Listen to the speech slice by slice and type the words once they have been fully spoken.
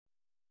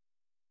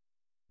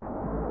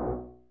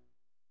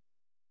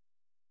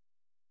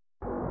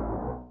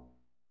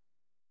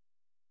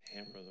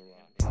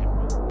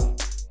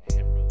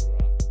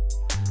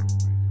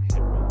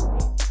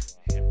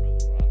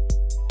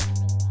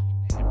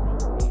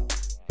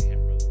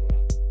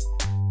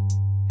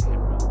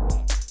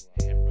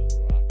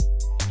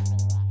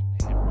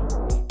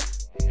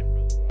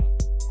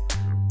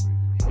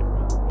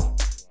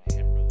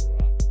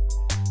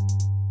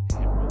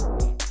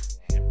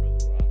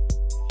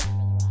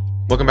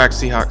Welcome back,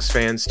 Seahawks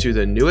fans, to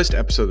the newest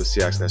episode of the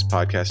Seahawks Nest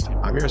podcast.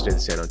 I'm your host,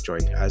 Nathan Sano,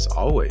 joined as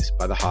always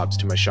by the Hobbs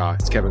to my Shaw.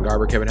 It's Kevin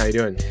Garber. Kevin, how you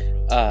doing?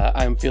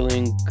 I'm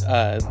feeling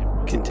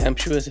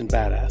contemptuous and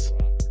badass.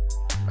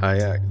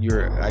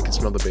 Yeah, I can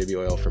smell the baby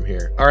oil from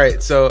here. All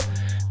right, so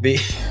I'm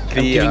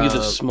giving you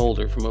the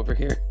smolder from over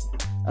here.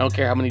 I don't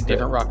care how many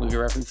different rock movie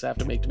references I have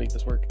to make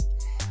this work.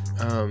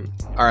 All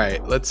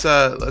right, let's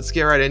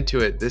get right into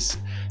it.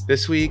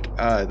 This week,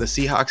 the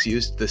Seahawks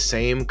used the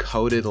same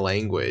coded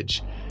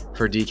language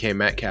for DK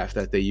Metcalf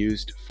that they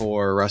used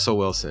for Russell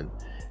Wilson.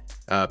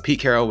 Pete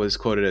Carroll was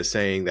quoted as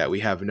saying that we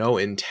have no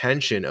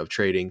intention of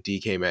trading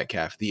DK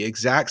Metcalf. The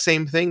exact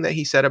same thing that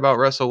he said about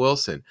Russell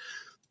Wilson.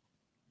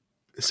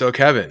 So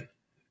Kevin,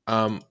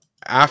 let's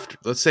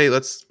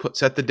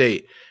set the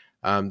date.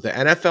 The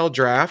NFL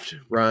draft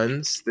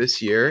runs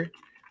this year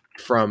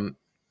from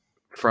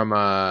what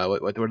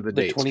are the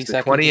dates? 22nd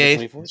the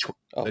 28th,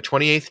 the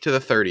 28th to the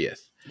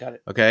 30th. Got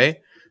it.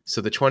 Okay,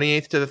 so the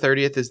 28th to the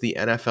 30th is the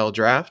NFL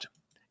draft.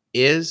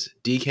 Is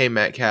DK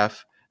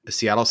Metcalf a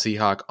Seattle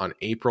Seahawk on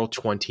April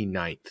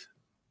 29th?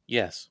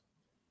 Yes.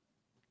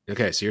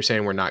 Okay, so you're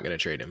saying we're not going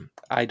to trade him?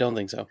 I don't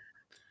think so.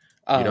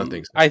 You don't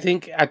think so? I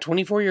think at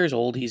 24 years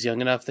old, he's young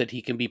enough that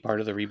he can be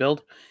part of the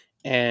rebuild.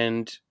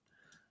 And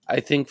I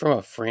think from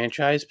a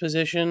franchise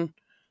position,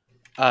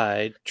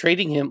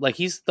 trading him, like,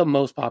 he's the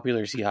most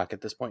popular Seahawk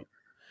at this point.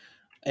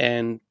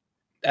 And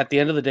at the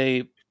end of the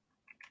day,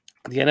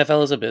 the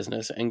NFL is a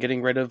business, and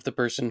getting rid of the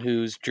person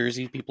whose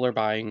jersey people are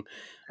buying,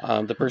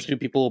 the person who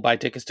people will buy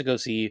tickets to go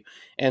see,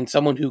 and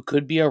someone who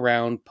could be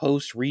around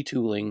post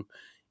retooling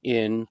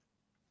in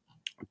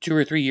 2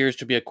 or 3 years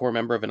to be a core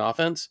member of an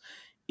offense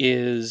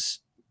is,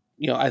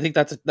 I think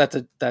that's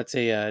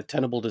a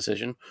tenable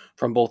decision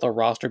from both a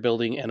roster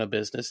building and a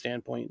business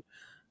standpoint.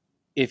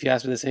 If you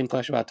ask me the same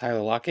question about Tyler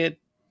Lockett,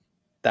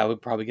 that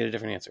would probably get a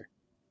different answer.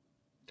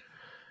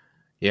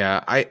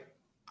 Yeah, I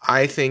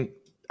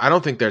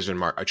don't think there's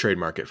a trade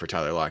market for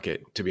Tyler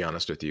Lockett, to be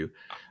honest with you.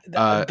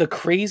 The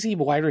crazy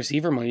wide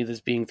receiver money that's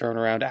being thrown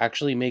around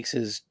actually makes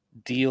his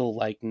deal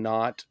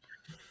not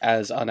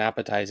as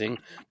unappetizing,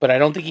 but I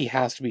don't think he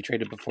has to be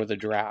traded before the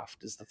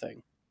draft is the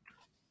thing.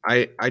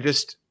 I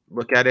just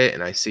look at it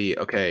and I see,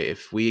 okay,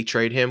 if we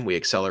trade him, we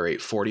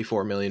accelerate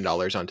 $44 million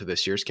onto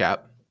this year's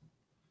cap.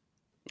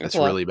 That's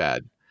really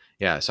bad.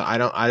 Yeah, so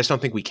I just don't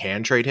think we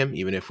can trade him,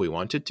 even if we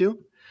wanted to.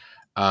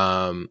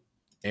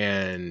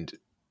 And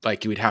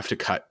we'd have to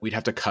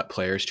cut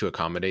players to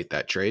accommodate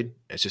that trade.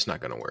 It's just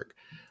not going to work.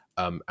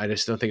 I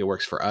just don't think it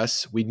works for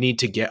us. We need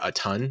to get a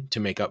ton to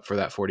make up for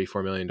that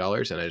 $44 million,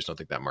 and I just don't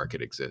think that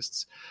market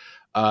exists.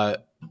 I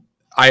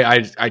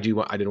did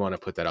want to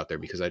put that out there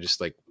because I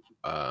just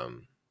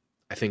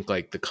I think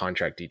the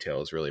contract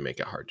details really make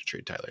it hard to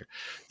trade Tyler.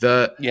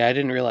 I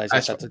didn't realize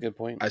that. That's a good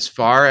point. As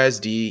far as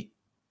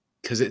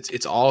because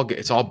it's all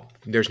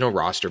there's no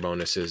roster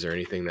bonuses or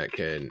anything that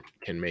can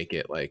make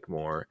it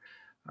more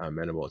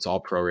amenable. It's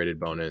all prorated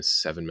bonus,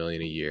 $7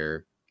 million a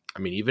year. I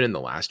mean, even in the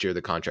last year,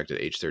 the contract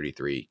at age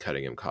 33,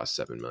 cutting him cost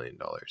 $7 million.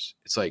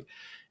 It's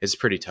a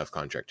pretty tough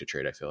contract to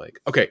trade, I feel like.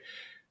 Okay,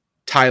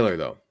 Tyler.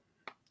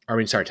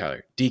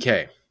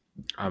 DK.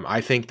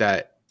 I think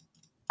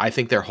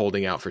they're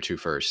holding out for 2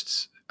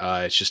 firsts.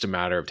 It's just a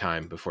matter of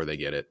time before they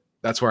get it.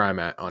 That's where I'm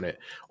at on it.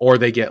 Or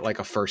they get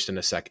a first and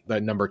a second, the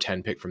number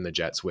 10 pick from the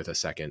Jets with a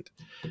second,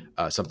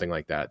 something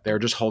like that. They're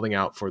just holding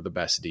out for the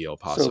best deal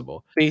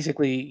possible. So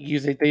basically,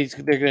 you think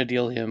they're going to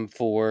deal him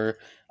for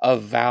a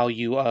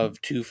value of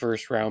 2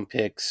 first-round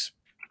picks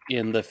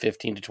in the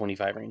 15 to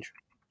 25 range?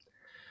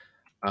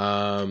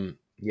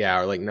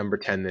 Yeah, or number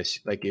 10 this,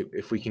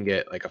 if we can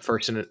get a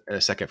first and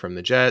a second from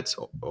the Jets,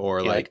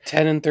 or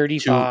 10 and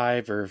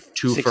 35 or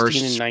 16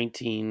 firsts, and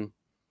 19.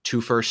 2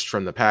 firsts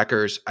from the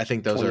Packers. I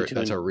think that's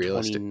a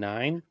realistic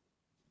 29.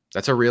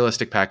 That's a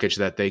realistic package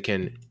that they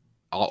can.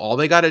 All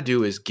they got to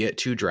do is get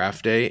to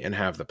draft day and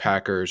have the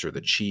Packers or the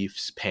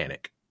Chiefs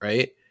panic,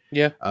 right?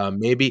 Yeah.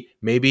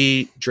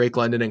 Maybe Drake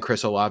London and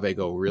Chris Olave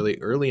go really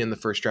early in the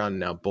first round. And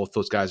now both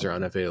those guys are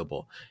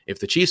unavailable. If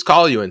the Chiefs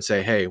call you and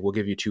say, "Hey, we'll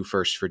give you 2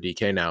 firsts for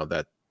DK now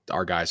that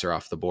our guys are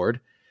off the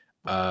board,"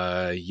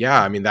 I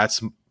mean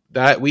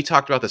that we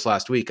talked about this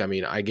last week. I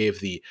mean, I gave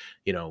the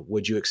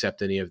would you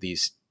accept any of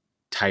these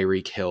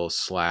Tyreek Hill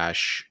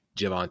 /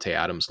 Javonte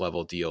Adams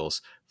level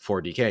deals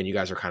for DK, and you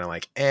guys are kind of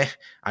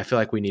I feel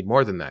like we need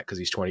more than that because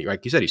he's 20,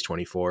 like you said, he's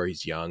 24,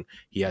 he's young,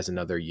 he has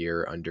another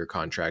year under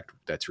contract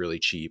that's really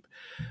cheap.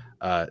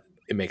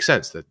 It makes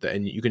sense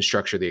and you can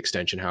structure the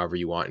extension however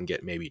you want and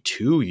get maybe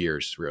 2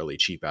 years really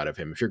cheap out of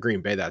him. If you're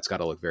Green Bay, that's got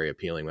to look very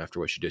appealing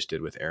after what you just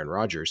did with Aaron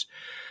Rodgers.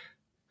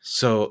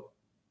 So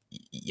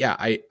yeah,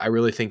 I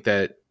really think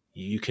that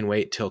you can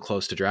wait till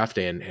close to draft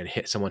day and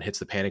someone hits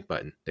the panic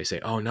button. They say,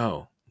 "Oh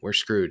no, we're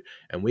screwed,"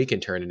 and we can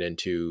turn it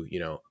into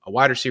a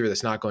wide receiver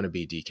that's not going to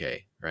be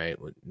DK, right?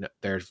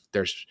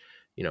 There's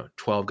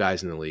 12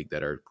 guys in the league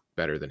that are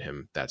better than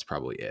him. That's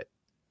probably it.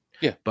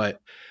 Yeah.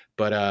 But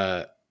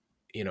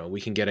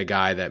we can get a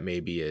guy that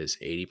maybe is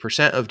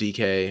 80% of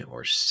DK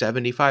or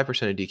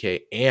 75% of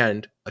DK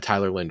and a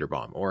Tyler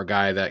Linderbaum, or a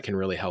guy that can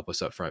really help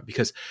us up front,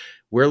 because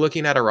we're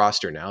looking at a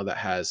roster now that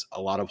has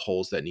a lot of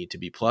holes that need to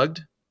be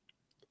plugged,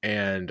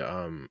 and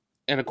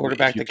a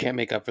quarterback that can't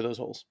make up for those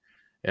holes,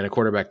 and a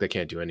quarterback that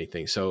can't do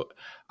anything. So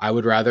I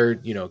would rather,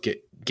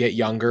 get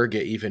younger,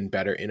 get even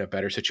better in a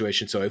better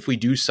situation. So if we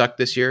do suck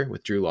this year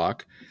with Drew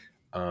Lock,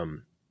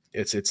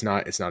 it's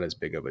not as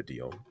big of a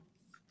deal.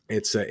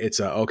 It's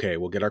okay,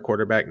 we'll get our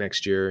quarterback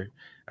next year.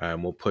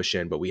 We'll push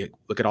in, but we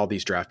look at all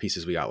these draft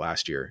pieces we got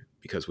last year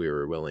because we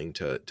were willing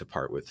to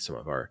part with some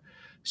of our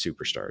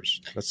superstars.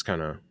 That's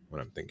kind of what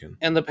I'm thinking.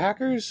 And the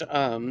Packers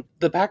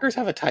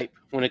have a type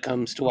when it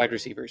comes to wide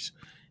receivers,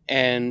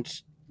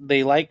 and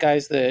they like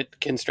guys that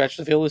can stretch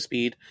the field with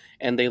speed,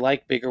 and they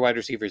like bigger wide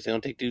receivers. They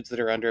don't take dudes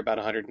that are under about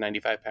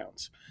 195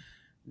 pounds.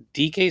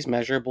 DK's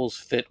measurables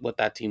fit what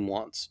that team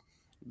wants.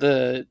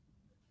 The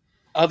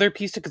other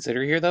piece to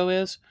consider here, though,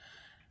 is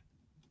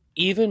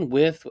even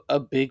with a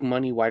big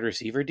money wide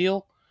receiver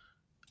deal,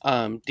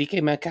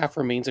 DK Metcalf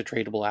remains a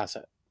tradable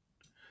asset.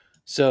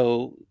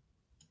 So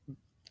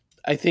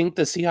I think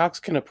the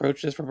Seahawks can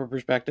approach this from a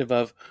perspective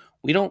of,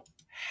 we don't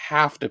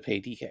have to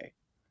pay DK,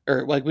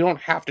 or we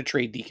don't have to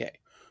trade DK.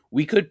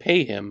 We could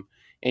pay him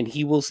and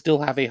he will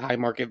still have a high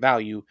market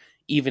value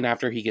even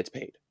after he gets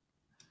paid.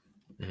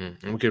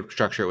 Mm-hmm. And we could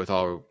structure it with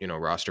all,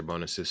 roster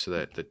bonuses so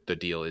that the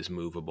deal is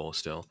movable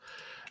still.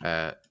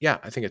 I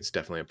think it's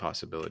definitely a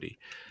possibility.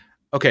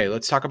 Okay,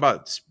 let's talk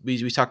about,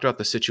 we talked about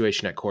the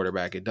situation at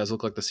quarterback. It does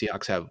look like the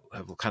Seahawks have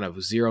kind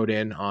of zeroed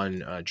in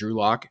on Drew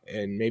Lock,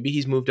 and maybe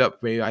he's moved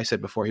up. Maybe I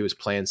said before he was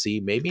plan C.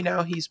 Maybe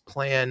now he's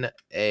plan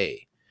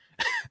A.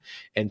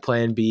 And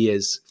plan B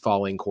is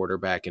falling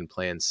quarterback, and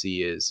plan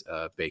C is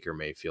Baker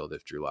Mayfield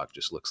if Drew Lock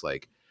just looks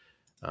like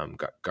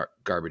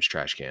garbage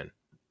trash can.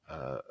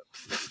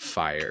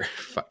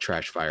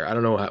 Trash fire. I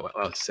don't know how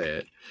else to say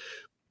it.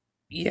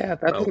 Yeah,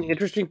 that's an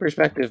interesting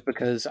perspective,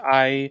 because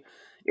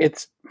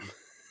it's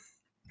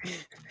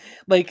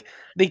like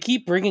they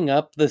keep bringing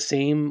up the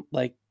same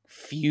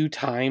few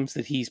times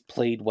that he's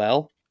played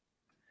well,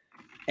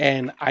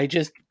 and I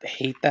just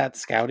hate that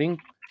scouting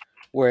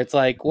where it's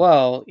like,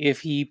 well,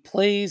 if he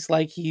plays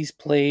like he's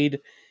played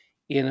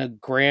in a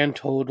grand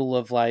total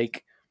of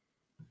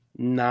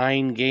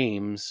 9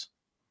 games,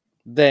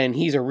 then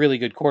he's a really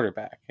good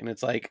quarterback. And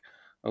it's like,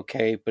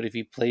 okay, but if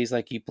he plays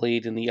like he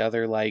played in the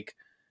other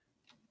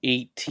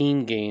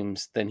 18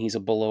 games, then he's a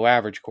below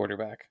average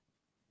quarterback.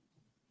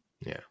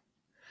 Yeah.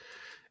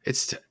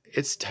 It's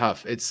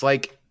tough. It's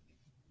like,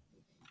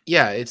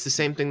 yeah, it's the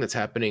same thing that's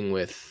happening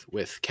with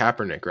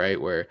Kaepernick, right?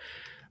 Where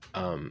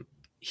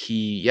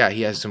he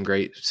has some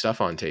great stuff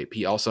on tape.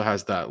 He also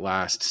has that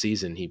last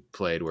season he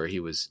played where he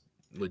was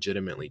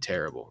legitimately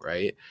terrible,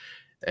 right?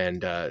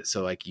 And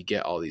so you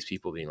get all these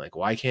people being like,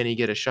 why can't he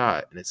get a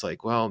shot? And it's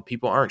like, well,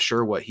 people aren't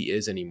sure what he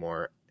is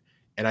anymore.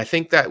 And I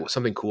think that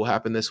something cool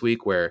happened this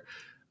week where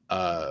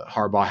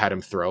Harbaugh had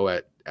him throw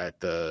at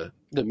the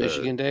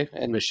Michigan Day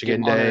and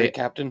Michigan Day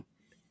captain.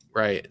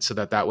 Right. So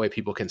that way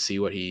people can see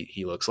what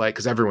he looks like,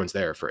 because everyone's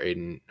there for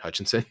Aiden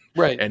Hutchinson.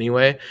 Right.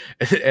 Anyway,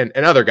 and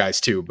other guys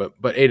too, but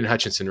Aiden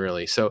Hutchinson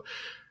really. So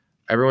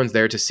everyone's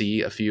there to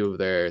see a few of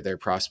their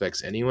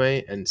prospects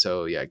anyway. And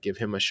so, yeah, give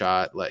him a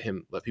shot, let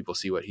people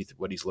see what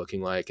he's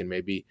looking like, and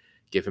maybe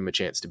give him a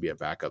chance to be a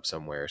backup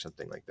somewhere or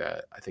something like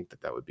that. I think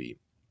that would be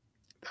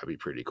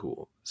pretty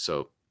cool.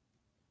 So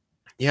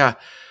yeah.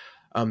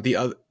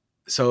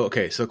 So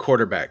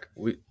quarterback,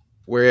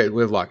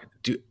 we're Lock.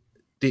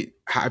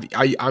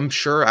 I'm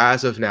sure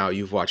as of now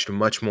you've watched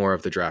much more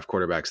of the draft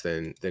quarterbacks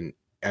than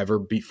ever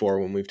before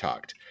when we've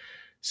talked.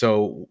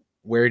 So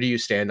where do you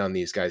stand on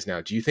these guys now?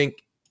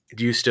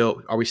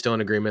 Are we still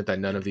in agreement that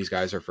none of these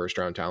guys are first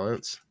round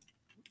talents?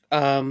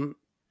 I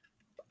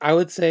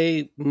would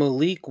say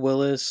Malik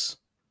Willis,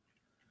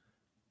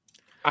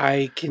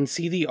 I can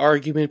see the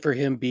argument for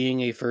him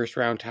being a first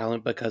round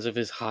talent because of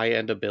his high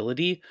end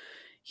ability.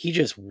 He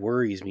just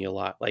worries me a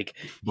lot.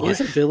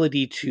 His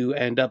ability to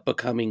end up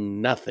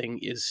becoming nothing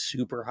is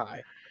super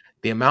high.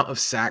 The amount of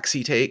sacks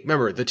he takes.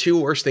 Remember, the two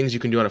worst things you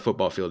can do on a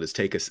football field is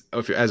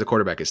as a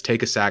quarterback is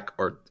take a sack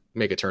or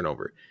make a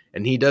turnover.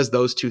 And he does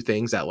those two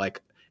things at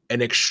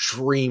an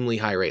extremely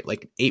high rate,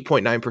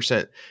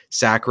 8.9%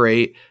 sack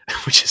rate,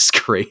 which is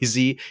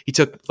crazy. He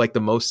took the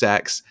most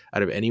sacks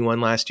out of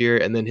anyone last year.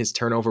 And then his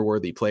turnover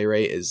worthy play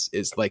rate is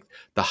the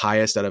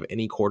highest out of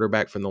any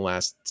quarterback from the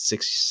last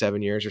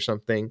 6-7 years or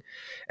something.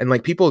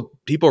 And people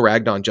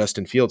ragged on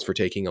Justin Fields for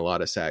taking a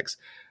lot of sacks.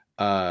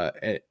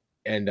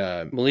 And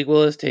Malik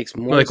Willis takes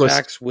more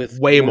sacks with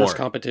way more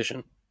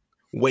competition.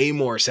 Way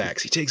more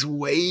sacks. He takes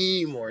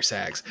way more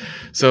sacks.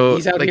 So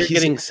he's out here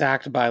getting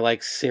sacked by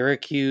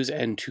Syracuse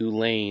and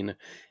Tulane,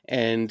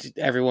 and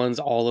everyone's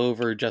all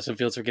over Justin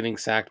Fields for getting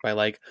sacked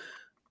by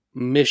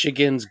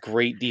Michigan's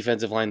great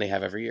defensive line they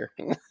have every year.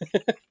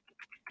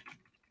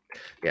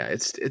 Yeah,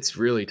 it's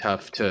really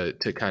tough to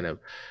kind of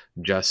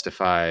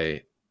justify.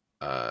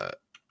 I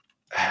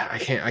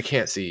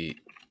can't see.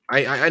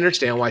 I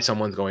understand why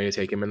someone's going to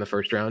take him in the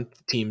first round.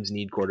 Teams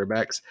need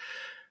quarterbacks.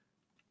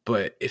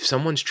 But if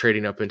someone's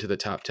trading up into the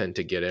top 10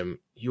 to get him,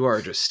 you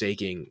are just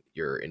staking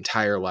your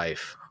entire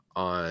life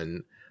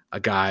on a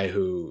guy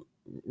who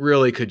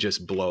really could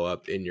just blow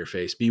up in your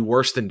face, be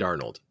worse than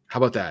Darnold. How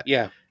about that?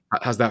 Yeah.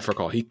 How's that for a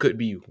call? He could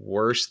be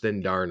worse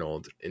than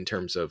Darnold in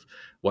terms of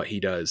what he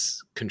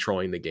does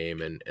controlling the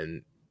game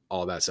and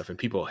all that stuff. And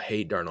people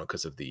hate Darnold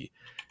because of the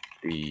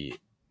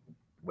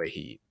way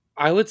he.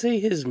 I would say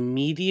his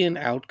median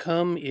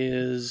outcome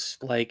is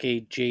like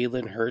a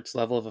Jalen Hurts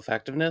level of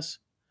effectiveness.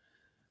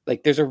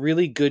 Like there's a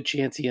really good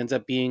chance he ends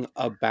up being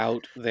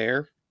about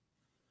there.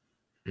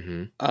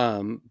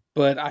 Mm-hmm.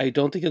 But I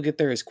don't think he'll get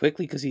there as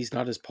quickly because he's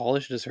not as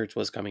polished as Hurts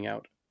was coming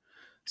out.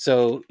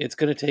 So it's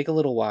going to take a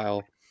little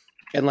while.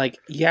 And like,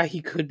 yeah,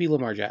 he could be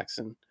Lamar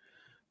Jackson,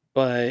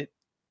 but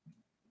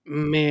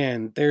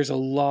man, there's a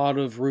lot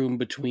of room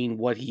between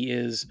what he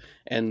is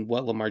and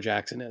what Lamar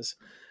Jackson is.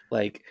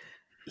 Like,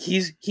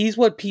 he's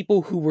what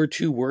people who were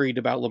too worried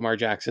about Lamar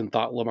Jackson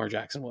thought Lamar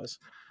Jackson was.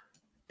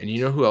 And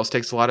you know who else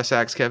takes a lot of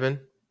sacks, Kevin?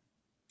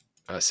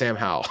 Sam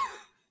Howell.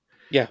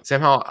 Yeah.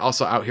 Sam Howell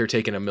also out here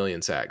taking 1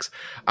 million sacks.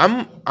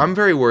 I'm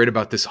very worried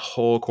about this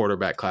whole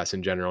quarterback class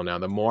in general now.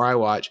 The more I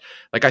watch,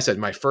 like I said,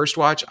 my first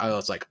watch, I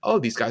was like, oh,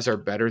 these guys are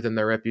better than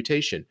their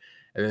reputation.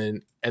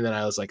 And then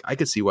I was like, I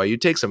could see why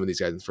you'd take some of these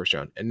guys in the first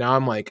round. And now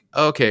I'm like,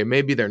 okay,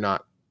 maybe they're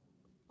not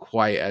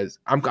quite as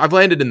I've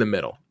landed in the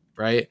middle,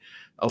 right?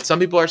 Some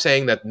people are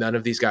saying that none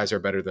of these guys are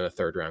better than a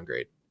 3rd round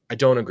grade. I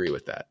don't agree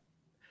with that.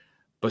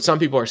 But some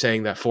people are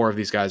saying that 4 of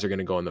these guys are going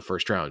to go in the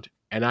first round.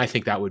 And I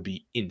think that would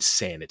be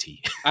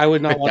insanity. I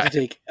would not want to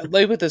take,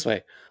 let me put it this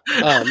way.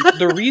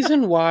 The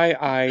reason why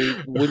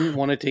I wouldn't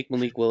want to take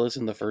Malik Willis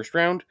in the first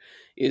round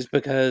is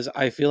because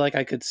I feel like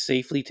I could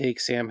safely take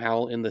Sam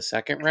Howell in the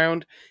 2nd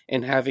round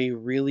and have a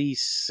really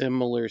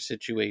similar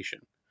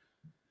situation.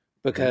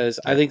 Because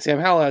I think Sam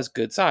Howell has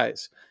good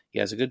size. He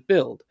has a good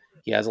build.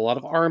 He has a lot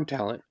of arm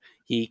talent.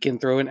 He can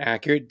throw an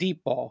accurate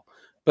deep ball.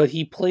 But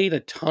he played a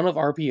ton of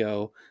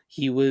RPO.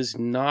 He was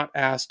not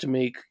asked to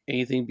make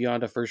anything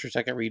beyond a first or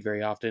second read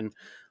very often.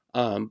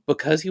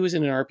 Because he was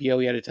in an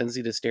RPO, he had a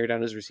tendency to stare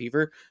down his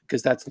receiver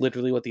because that's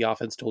literally what the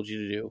offense told you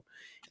to do.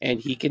 And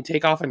he can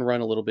take off and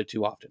run a little bit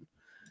too often.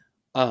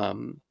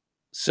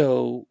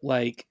 So,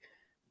 like,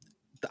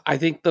 I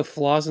think the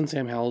flaws in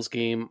Sam Howell's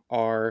game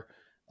are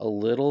a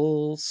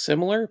little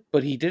similar,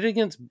 but he did it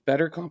against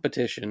better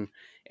competition.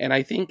 And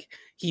I think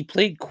he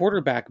played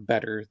quarterback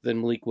better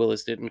than Malik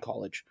Willis did in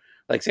college.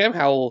 Like Sam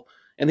Howell,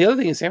 and the other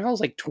thing is Sam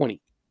Howell's like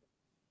 20.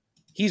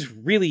 He's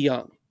really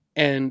young.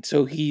 And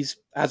so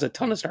has a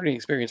ton of starting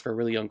experience for a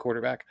really young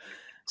quarterback.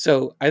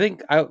 So I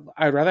think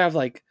I'd rather have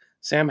like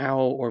Sam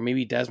Howell or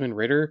maybe Desmond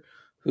Ridder,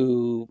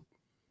 who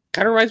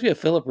kind of reminds me of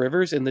Phillip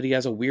Rivers in that he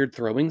has a weird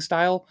throwing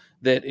style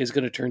that is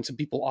going to turn some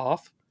people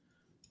off.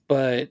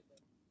 But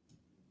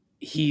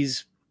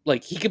he's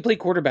like, he can play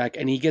quarterback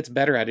and he gets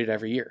better at it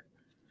every year.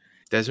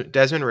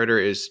 Desmond Ridder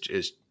is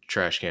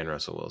trash can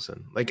Russell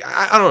Wilson. Like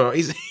I don't know,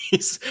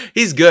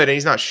 he's good and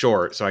he's not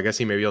short, so I guess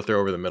he'll throw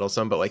over the middle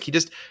some. But like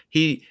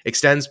he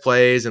extends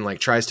plays and like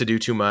tries to do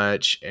too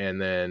much, and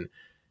then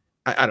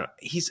I don't.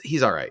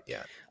 He's all right.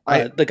 Yeah,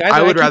 the guy that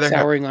I would rather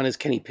souring on is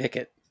Kenny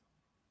Pickett.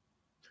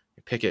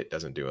 Pickett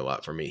doesn't do a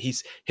lot for me.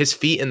 His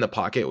feet in the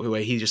pocket, the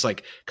way he just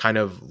like kind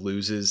of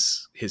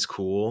loses his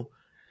cool,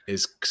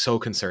 is so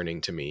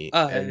concerning to me.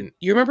 And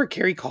you remember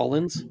Kerry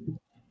Collins?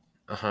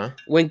 Uh-huh.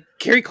 When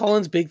Kerry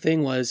Collins' big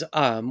thing was,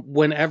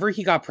 whenever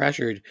he got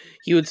pressured,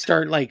 he would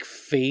start like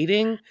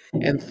fading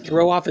and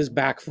throw off his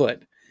back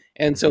foot.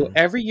 And so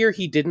every year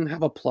he didn't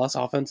have a plus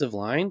offensive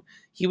line,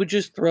 he would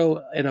just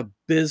throw an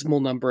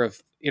abysmal number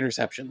of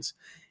interceptions.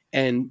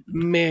 And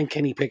man,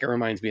 Kenny Pickett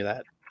reminds me of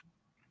that.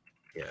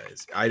 Yeah,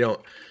 I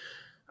don't.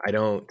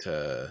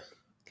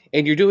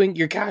 And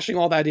you're cashing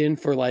all that in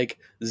for like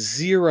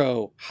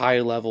 0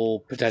 high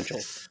level potential.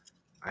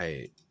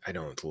 I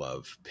don't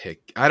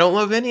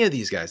love any of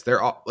these guys.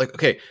 They're all like,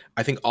 okay,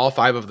 I think all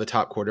 5 of the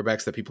top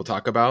quarterbacks that people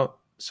talk about.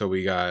 So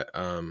we got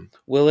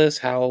Willis,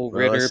 Howell,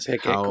 Ridder,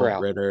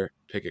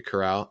 Pickett,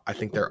 Corral. I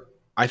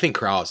think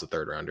Corral is a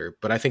 3rd rounder,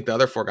 but I think the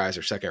other 4 guys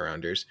are 2nd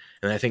rounders.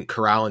 And I think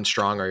Corral and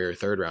Strong are your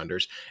 3rd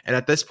rounders. And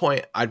at this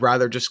point, I'd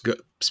rather just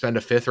spend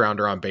a 5th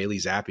rounder on Bailey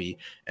Zappi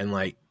and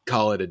like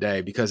call it a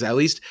day, because at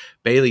least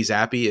Bailey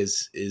Zappi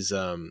is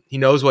he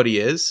knows what he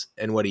is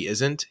and what he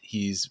isn't.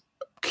 He's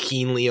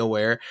keenly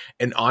aware,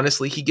 and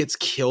honestly he gets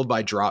killed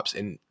by drops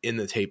in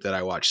the tape that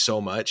I watch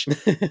so much.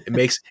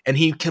 And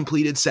he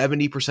completed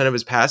 70% of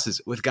his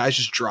passes with guys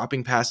just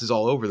dropping passes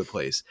all over the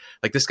place.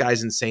 Like, this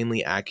guy's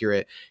insanely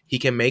accurate. He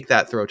can make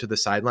that throw to the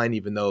sideline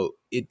even though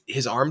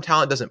his arm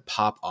talent doesn't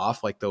pop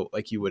off like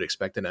you would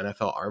expect an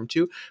NFL arm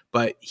to,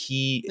 but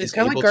it's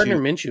kind of like Gardner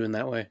Minshew in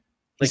that way.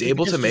 Like, he's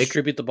able to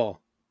distribute the ball.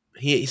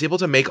 He's able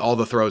to make all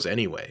the throws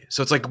anyway.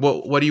 So it's like,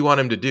 what do you want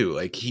him to do?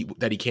 Like,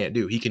 that he can't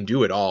do. He can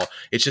do it all.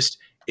 It's just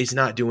he's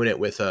not doing it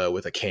with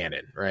a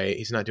cannon, right?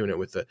 He's not doing it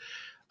with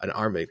an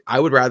arm. I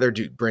would rather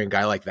bring a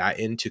guy like that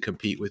in to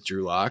compete with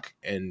Drew Lock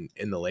and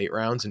in the late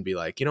rounds and be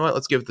like, you know what?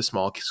 Let's give the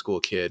small school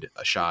kid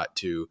a shot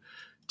to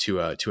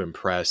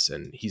impress.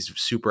 And he's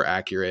super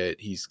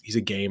accurate. He's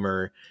a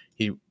gamer.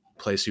 He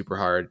plays super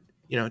hard.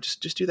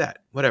 Just do that.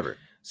 Whatever.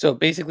 So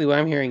basically, what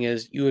I'm hearing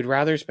is you would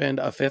rather spend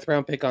a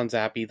 5th-round pick on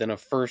Zappy than a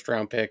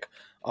 1st-round pick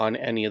on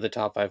any of the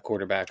top 5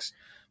 quarterbacks.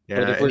 Yeah,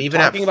 But if and we're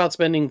even talking about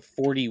spending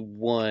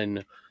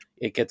 41,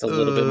 it gets a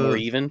little bit more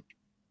even.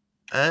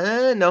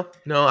 No,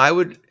 I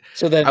would.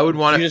 So then I would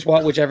want you just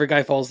want whichever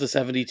guy falls to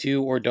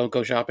 72, or don't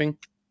go shopping.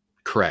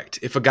 Correct.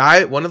 If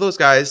one of those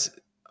guys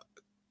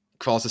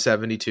falls to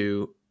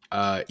 72,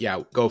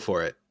 go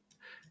for it.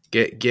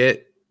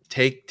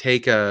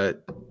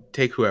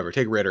 Take whoever.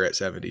 Take Ritter at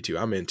 72.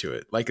 I'm into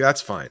it. Like,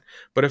 that's fine.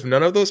 But if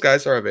none of those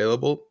guys are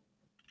available,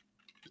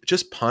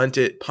 just punt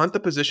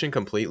the position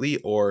completely,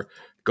 or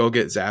go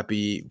get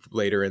Zappy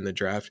later in the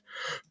draft,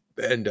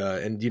 and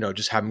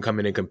just have him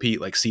come in and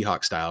compete like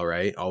Seahawk style,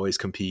 right? Always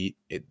compete.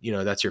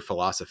 That's your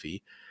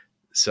philosophy.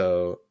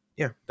 So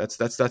yeah,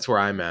 that's where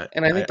I'm at.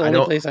 And I think the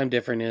only place I'm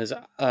different is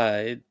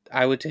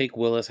I would take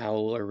Willis,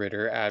 Howell, or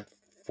Ritter at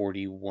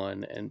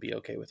 41 and be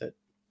okay with it.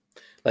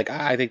 Like,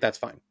 I think that's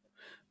fine.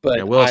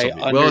 But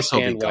Willis will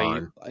be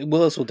gone.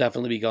 Willis will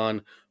definitely be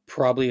gone.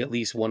 Probably at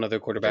least one other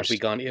quarterback be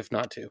gone, if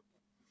not two.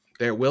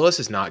 Willis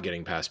is not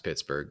getting past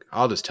Pittsburgh.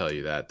 I'll just tell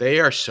you that.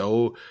 They're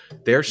so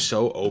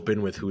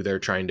open with who they're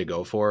trying to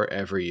go for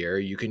every year.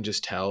 You can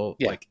just tell.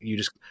 Yeah.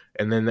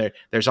 And then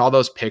there's all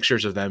those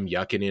pictures of them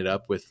yucking it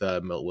up with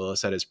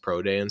Willis at his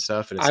pro day and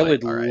stuff. And I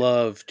would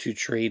love to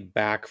trade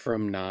back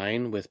from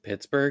 9 with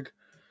Pittsburgh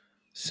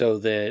so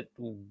that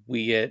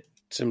we get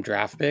some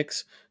draft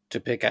picks to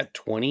pick at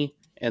 20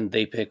 and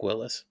they pick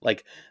Willis.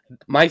 Like,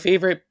 my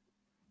favorite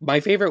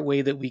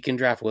way that we can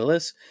draft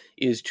Willis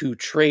is to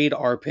trade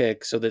our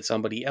pick so that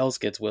somebody else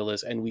gets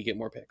Willis and we get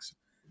more picks.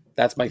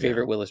 That's my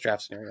favorite Willis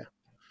draft scenario.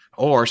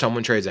 Or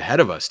someone trades ahead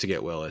of us to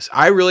get Willis.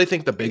 I really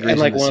think the big reason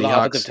like one of the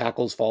offensive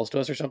tackles falls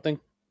to us or something.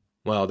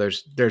 Well,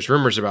 there's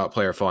rumors about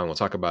player falling. We'll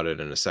talk about it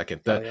in a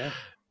second. The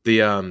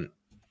thing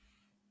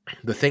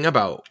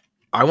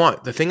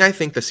I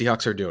think the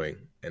Seahawks are doing,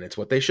 and it's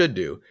what they should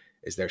do,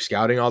 is they're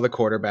scouting all the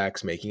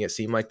quarterbacks, making it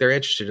seem like they're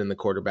interested in the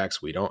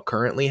quarterbacks. We don't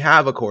currently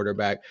have a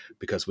quarterback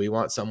because we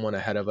want someone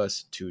ahead of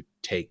us to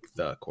take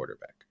the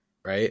quarterback,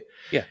 right?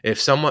 Yeah.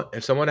 If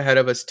someone ahead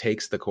of us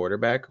takes the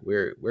quarterback,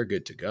 we're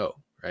good to go,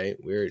 right?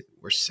 We're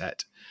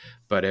set.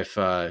 But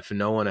if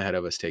no one ahead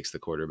of us takes the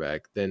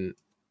quarterback, then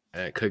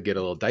it could get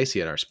a little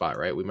dicey at our spot,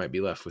 right? We might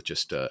be left with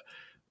just I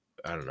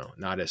don't know,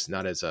 not as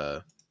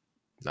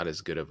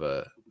good of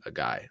a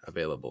guy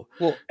available.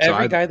 Well,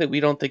 every guy that we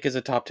don't think is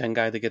a top 10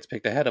 guy that gets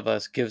picked ahead of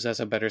us gives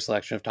us a better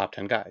selection of top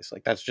 10 guys.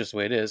 Like, that's just the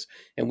way it is.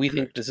 And we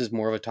think this is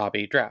more of a top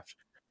 8 draft.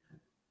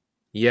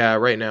 Yeah,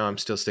 right now I'm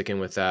still sticking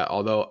with that.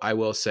 Although I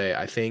will say,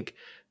 I think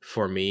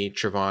for me,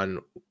 Travon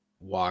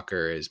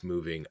Walker is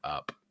moving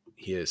up.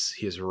 He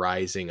is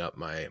rising up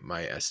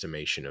my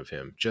estimation of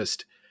him.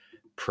 Just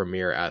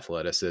premier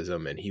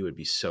athleticism, and he would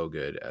be so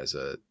good as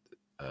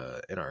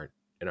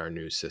in our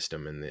new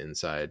system in the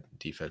inside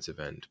defensive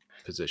end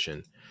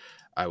position.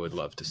 I would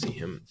love to see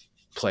him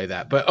play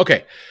that. But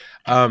okay,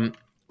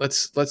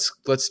 let's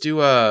do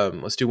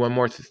one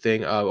more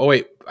thing. Oh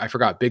wait, I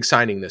forgot. Big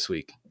signing this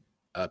week.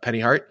 Penny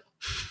Hart.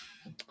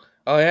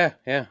 Oh yeah,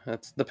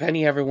 that's the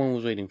penny everyone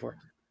was waiting for.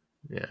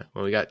 Yeah,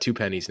 well, we got 2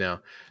 pennies now.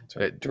 That's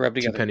right. To rub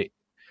together.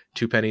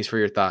 2 pennies for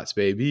your thoughts,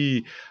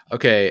 baby.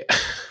 Okay.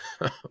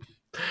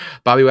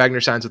 Bobby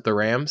Wagner signs with the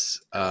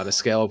Rams on a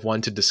scale of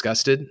 1 to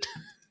disgusted.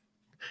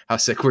 How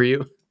sick were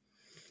you?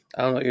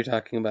 I don't know what you're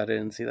talking about. I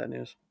didn't see that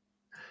news.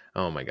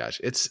 Oh my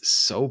gosh, it's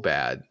so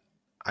bad.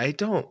 I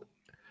don't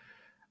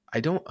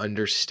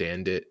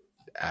understand it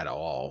at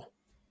all.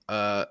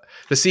 The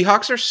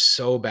Seahawks are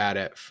so bad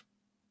at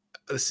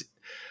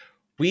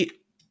we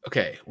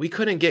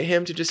couldn't get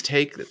him to just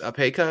take a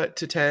pay cut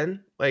to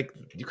 10. Like,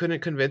 you couldn't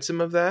convince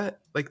him of that.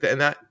 Like,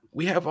 and that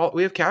we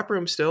have cap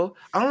room still.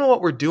 I don't know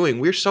what we're doing.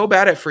 We're so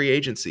bad at free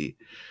agency.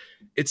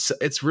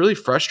 It's really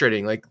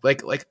frustrating.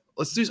 Like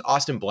let's use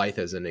Austin Blythe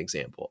as an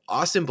example.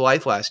 Austin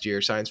Blythe last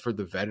year signs for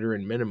the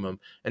veteran minimum,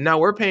 and now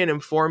we're paying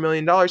him $4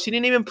 million. He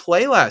didn't even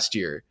play last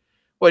year.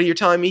 What, you're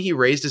telling me he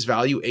raised his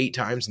value 8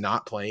 times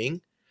not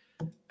playing?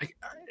 Like,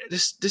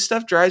 this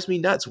stuff drives me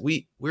nuts.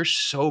 We're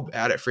so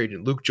bad at free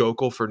agent. Luke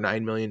Jokel for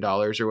 $9 million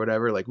or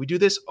whatever. Like, we do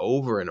this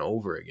over and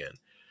over again.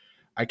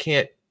 I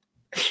can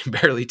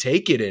barely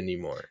take it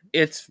anymore.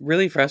 It's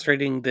really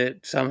frustrating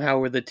that somehow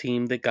we're the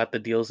team that got the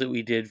deals that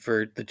we did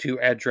for the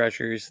 2 edge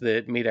rushers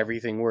that made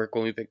everything work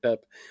when we picked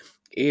up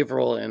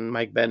Averill and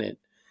Mike Bennett.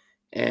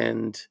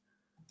 And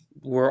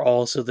we're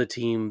also the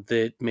team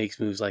that makes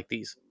moves like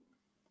these.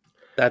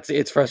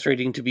 It's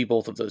frustrating to be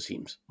both of those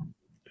teams.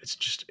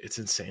 It's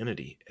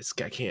insanity.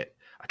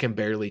 I can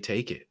barely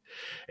take it.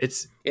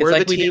 It's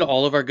like we did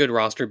all of our good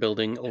roster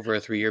building over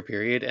a 3-year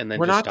period and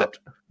then just stopped.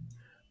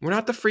 We're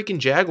not the freaking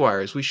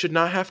Jaguars. We should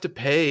not have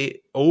to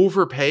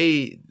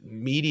overpay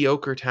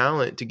mediocre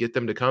talent to get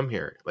them to come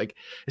here. Like,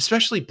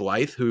 especially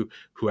Blythe, who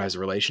has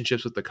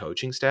relationships with the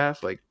coaching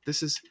staff. Like,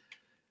 this is,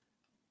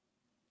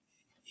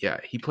 yeah,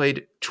 he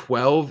played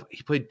 12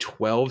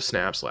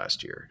 snaps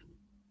last year.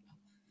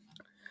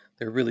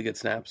 They're really good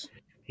snaps.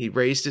 He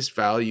raised his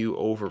value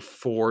over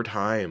 4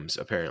 times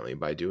apparently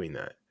by doing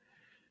that.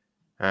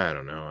 I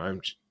don't know.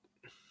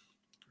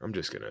 I'm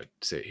just gonna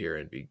sit here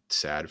and be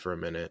sad for a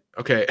minute.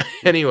 Okay.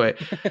 Anyway,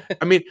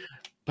 I mean,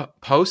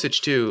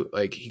 Postage too.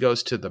 Like he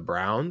goes to the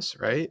Browns,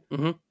 right?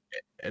 Hmm.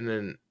 And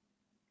then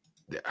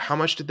how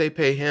much did they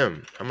pay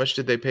him? How much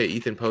did they pay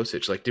Ethan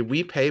Postage? Like, did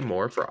we pay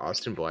more for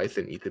Austin Blythe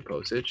than Ethan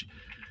Postage?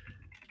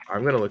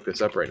 I'm gonna look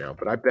this up right now,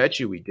 but I bet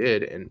you we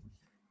did. And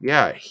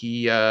yeah,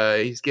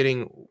 he's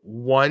getting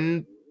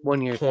 1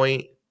 year.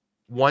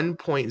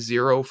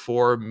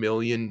 $1.04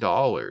 million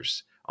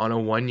on a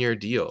 1 year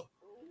deal.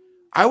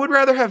 I would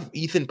rather have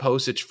Ethan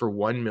Postage for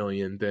 1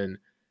 million than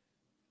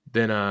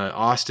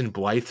Austin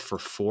Blythe for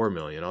 4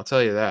 million. I'll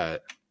tell you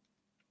that.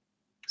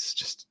 It's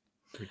just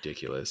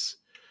ridiculous.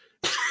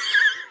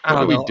 I What are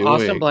don't we know. doing?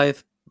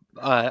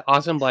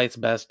 Austin Blythe's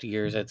best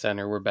years at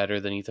center were better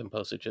than Ethan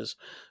Postage's,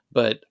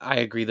 but I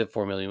agree that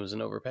 4 million was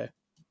an overpay.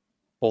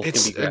 Both can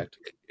be correct.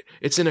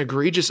 It's an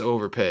egregious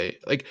overpay.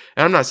 Like,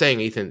 and I'm not saying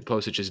Ethan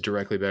Postage is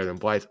directly better than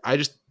Blythe. I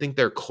just think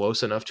they're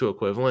close enough to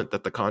equivalent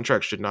that the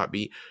contract should not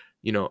be,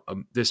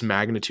 this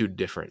magnitude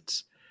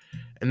difference.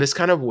 And this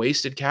kind of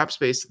wasted cap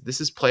space, this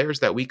is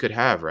players that we could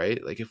have,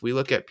 right? Like if we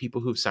look at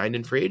people who've signed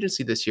in free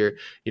agency this year,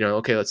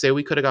 okay, let's say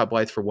we could have got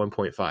Blythe for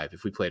 1.5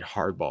 if we played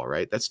hardball,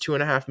 right? That's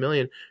 2.5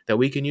 million that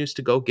we can use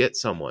to go get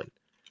someone.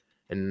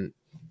 And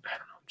I don't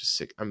know,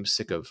 I'm just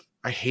sick.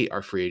 I hate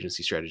our free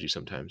agency strategy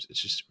sometimes.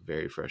 It's just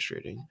very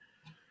frustrating.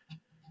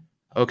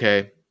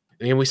 Okay.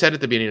 And we said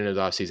at the beginning of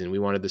the offseason, we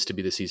wanted this to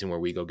be the season where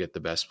we go get the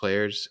best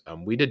players.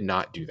 We did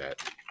not do that.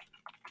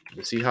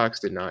 The Seahawks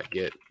did not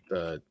get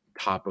the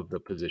top of the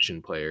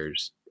position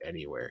players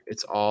anywhere.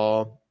 It's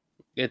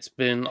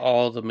been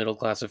all the middle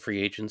class of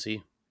free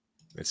agency.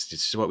 It's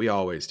just what we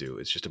always do.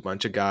 It's just a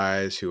bunch of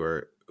guys who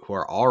are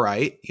all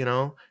right,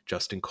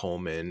 Justin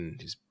Coleman,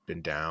 who's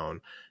been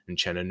down, and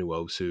Uchenna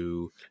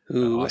Nwosu,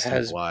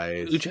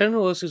 Uchenna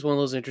Nwosu is one of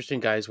those interesting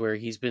guys where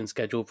he's been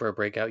scheduled for a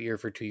breakout year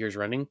for 2 years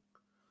running.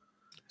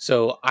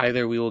 So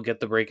either we will get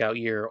the breakout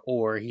year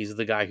or he's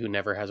the guy who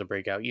never has a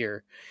breakout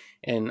year.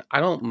 And I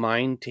don't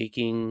mind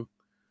taking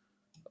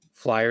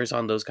flyers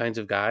on those kinds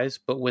of guys,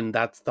 but when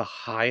that's the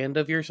high end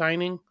of your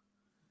signing,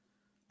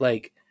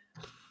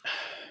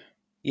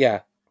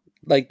 yeah,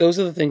 those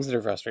are the things that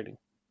are frustrating.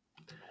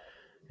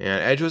 Yeah,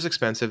 Edge was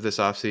expensive this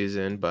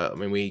offseason, but I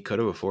mean, we could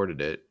have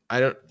afforded it.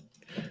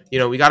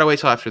 We got to wait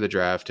till after the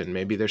draft, and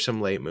maybe there's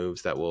some late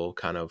moves that will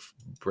kind of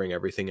bring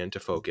everything into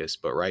focus.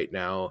 But right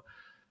now,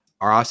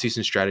 our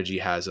offseason strategy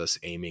has us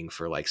aiming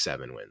for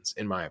 7 wins,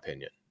 in my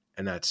opinion.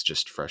 And that's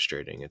just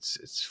frustrating.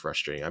 It's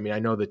frustrating. I mean, I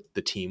know that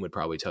the team would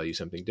probably tell you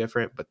something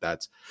different, but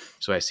that's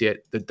so I see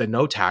it. The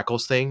no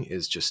tackles thing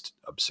is just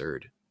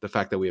absurd. The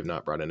fact that we have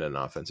not brought in an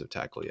offensive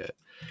tackle yet.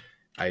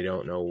 I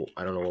don't know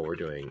what we're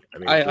doing. I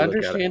mean, I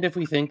understand if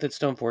we think that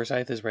Stone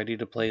Forsythe is ready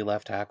to play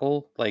left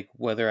tackle,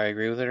 whether I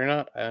agree with it or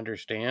not, I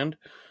understand.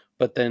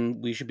 But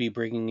then we should be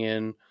bringing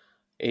in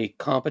a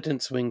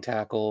competent swing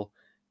tackle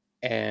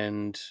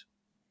and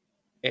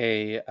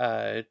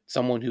a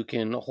someone who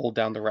can hold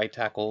down the right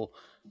tackle,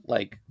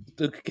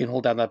 who can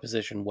hold down that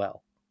position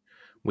well.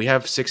 We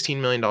have $16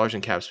 million in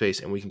cap space,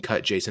 and we can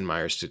cut Jason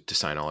Myers to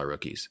sign all our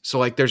rookies.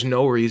 So, there's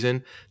no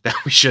reason that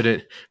we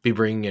shouldn't be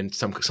bringing in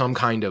some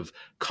kind of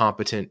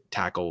competent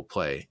tackle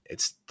play.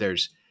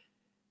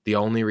 The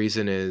only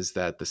reason is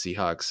that the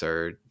Seahawks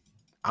are,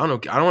 I don't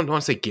know, I don't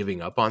want to say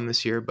giving up on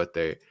this year, but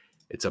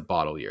it's a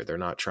bottle year.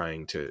 They're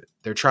trying to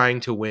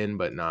win,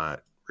 but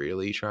not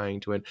really trying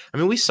to win. I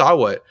mean, we saw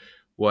what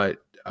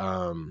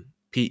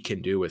Pete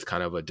can do with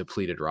kind of a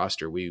depleted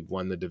roster. We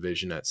won the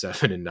division at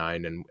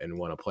 7-9 and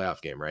won a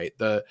playoff game, right?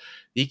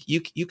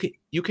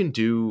 You can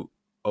do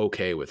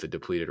okay with a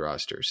depleted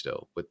roster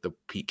still, with the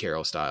Pete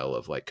Carroll style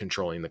of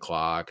controlling the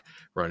clock,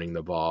 running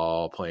the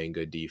ball, playing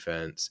good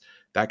defense.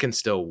 That can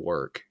still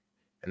work.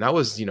 And that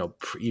was,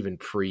 even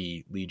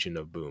pre Legion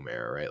of Boom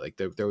era, right?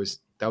 That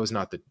was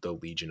not the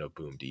Legion of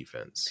Boom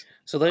defense.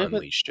 So let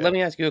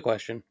me ask you a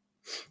question.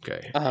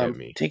 Okay.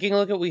 Taking a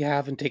look at what we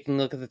have and taking a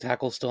look at the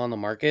tackles still on the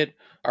market,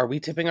 are we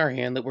tipping our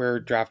hand that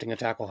we're drafting a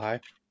tackle high?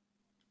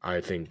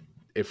 I think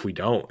if we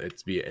don't,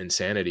 it'd be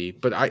insanity.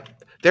 But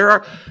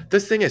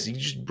this thing is, you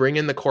just bring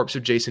in the corpse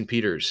of Jason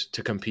Peters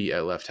to compete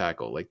at left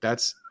tackle.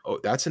 That's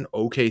an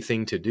okay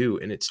thing to do,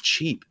 and it's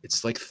cheap.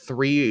 It's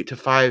 $3 to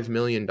 $5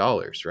 million,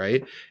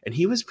 right? And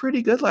he was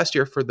pretty good last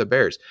year for the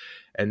Bears,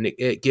 and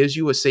it gives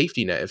you a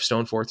safety net if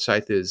Stone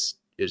Forsythe is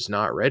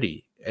not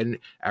ready. And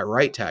at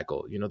right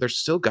tackle, there's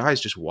still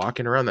guys just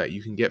walking around that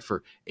you can get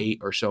for $8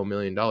 or so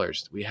million.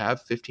 We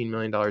have $15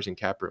 million in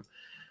cap room.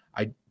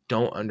 I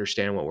don't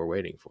understand what we're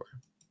waiting for.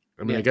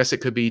 I mean, I guess it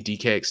could be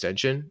DK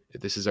extension.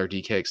 This is our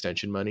DK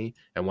extension money.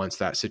 And once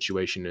that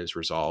situation is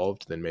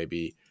resolved, then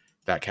maybe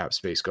that cap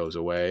space goes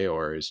away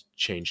or is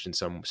changed in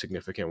some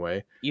significant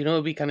way.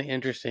 It'd be kind of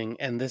interesting.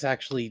 And this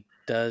actually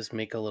does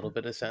make a little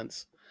bit of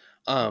sense.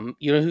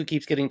 Who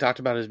keeps getting talked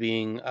about as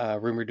being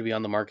rumored to be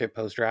on the market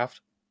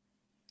post-draft?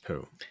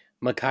 Who?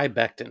 Mekhi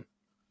Becton.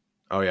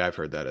 Oh, yeah, I've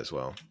heard that as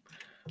well.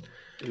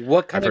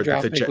 What kind of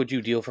draft pick would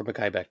you deal for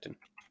Mekhi Becton?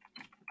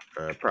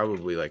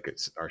 Probably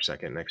it's our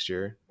second next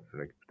year.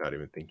 like, without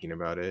even thinking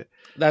about it.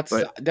 That's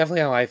But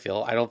definitely how I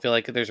feel. I don't feel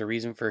like there's a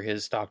reason for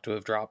his stock to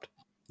have dropped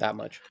that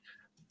much.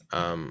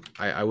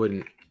 I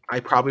wouldn't. I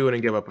probably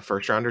wouldn't give up a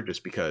first rounder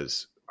just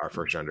because our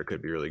first rounder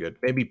could be really good.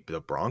 Maybe the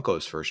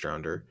Broncos first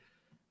rounder,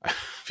 I'd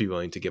be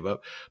willing to give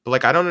up. But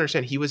like, I don't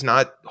understand. He was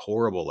not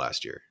horrible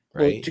last year,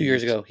 Well, right? 2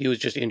 years ago, he was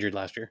just injured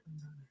last year.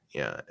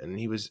 Yeah, and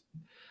he was.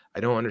 I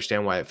don't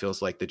understand why it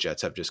feels like the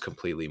Jets have just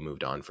completely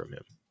moved on from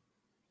him,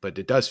 but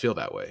it does feel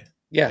that way.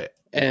 Yeah.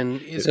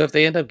 And so if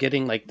they end up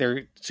getting like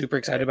they're super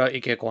excited about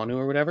Ike Kwanu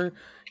or whatever,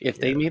 if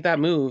they made that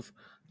move,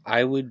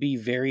 I would be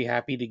very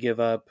happy to give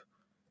up,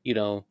 I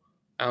don't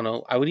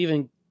know, I would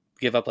even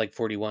give up like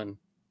 41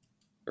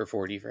 or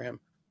 40 for him.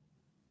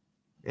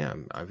 Yeah,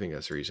 I think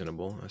that's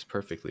reasonable. That's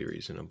perfectly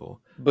reasonable.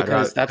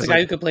 Because that's a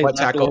guy who could play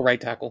left or right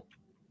tackle.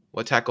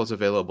 What tackle's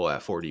available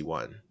at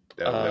 41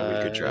 that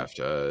we could draft?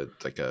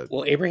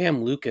 Well,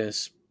 Abraham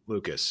Lucas,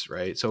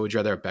 right? So would you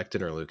rather have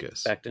Becton or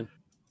Lucas? Becton.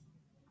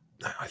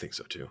 I think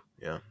so too.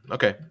 Yeah.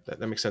 Okay, that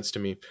makes sense to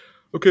me.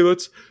 Okay,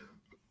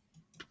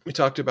 we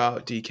talked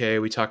about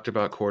DK. We talked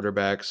about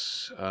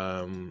quarterbacks.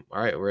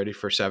 All right, we're ready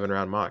for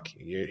 7-round mock.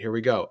 Here we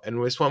go.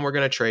 And this one we're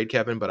going to trade,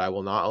 Kevin, but I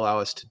will not allow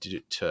us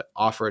to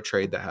offer a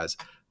trade that has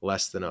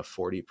less than a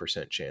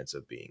 40% chance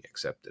of being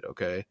accepted.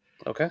 Okay.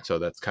 Okay. So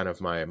that's kind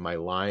of my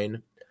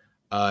line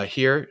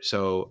here.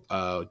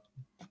 So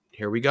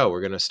here we go.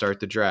 We're gonna start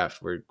the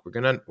draft. We're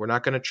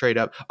not gonna trade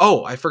up.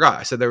 Oh, I forgot.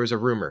 I said there was a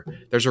rumor.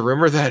 There's a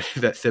rumor that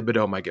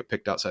Thibodeau might get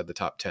picked outside the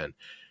top 10.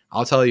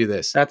 I'll tell you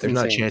this. That's there's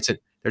insane.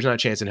 not a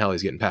chance in hell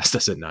he's getting past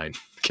us at 9.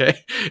 Okay.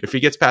 If he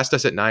gets past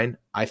us at 9,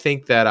 I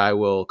think that I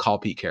will call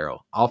Pete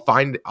Carroll. I'll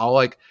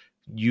like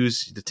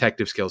use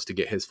detective skills to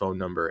get his phone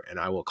number, and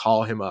I will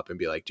call him up and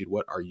be like, dude,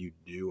 what are you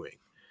doing?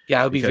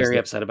 Yeah, I would be very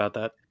upset about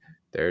that.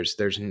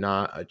 There's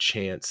not a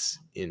chance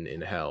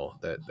in hell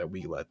that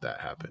we let that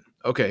happen.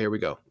 Okay, here we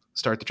go.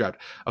 Start the draft.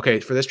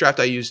 Okay, for this draft,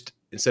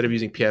 instead of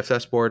using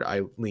PFF's board,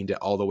 I leaned it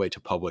all the way to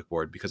public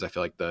board because I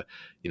feel like the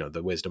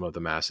wisdom of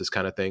the masses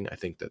kind of thing. I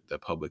think that the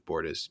public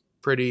board is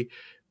pretty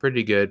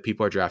good.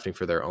 People are drafting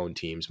for their own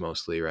teams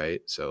mostly,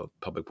 right? So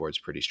public board's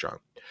pretty strong.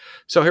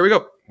 So here we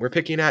go. We're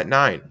picking at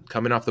 9.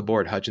 Coming off the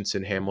board,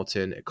 Hutchinson,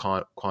 Hamilton,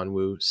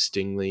 Kwanwu,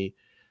 Stingley,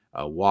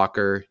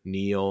 Walker,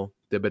 Neal,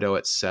 Thibodeau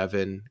at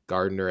 7,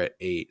 Gardner at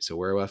 8. So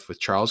we're left with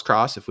Charles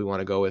Cross if we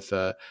want to go with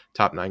a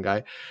top 9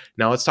 guy.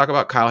 Now let's talk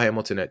about Kyle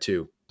Hamilton at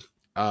 2.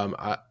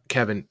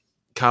 Kevin,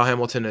 Kyle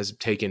Hamilton has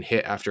taken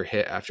hit after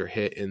hit after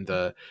hit in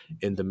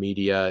the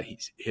media.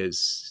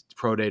 His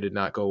pro day did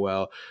not go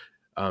well.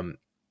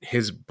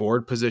 His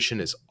board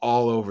position is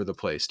all over the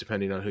place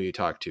depending on who you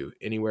talk to.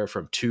 Anywhere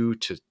from 2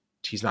 to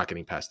he's not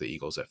getting past the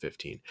Eagles at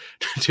 15,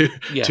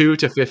 2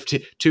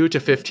 to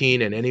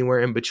 15, and anywhere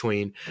in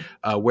between.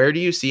 Where do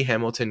you see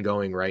Hamilton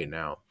going right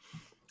now?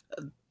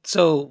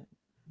 So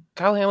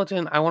Kyle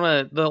Hamilton,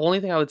 the only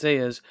thing I would say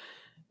is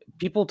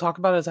people talk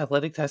about his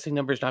athletic testing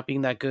numbers not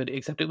being that good,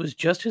 except it was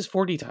just his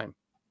 40 time.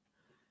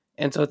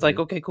 And so it's like,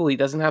 okay, cool. He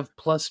doesn't have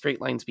plus straight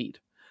line speed.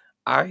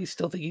 I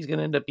still think he's going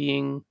to end up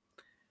being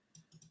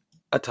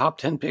a top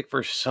 10 pick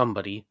for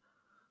somebody.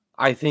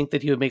 I think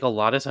that he would make a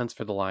lot of sense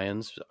for the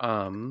Lions.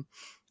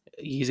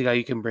 He's a guy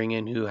you can bring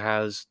in who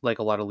has like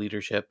a lot of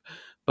leadership.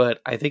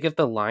 But I think if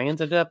the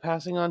Lions ended up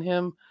passing on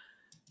him,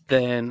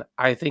 then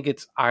I think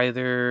it's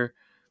either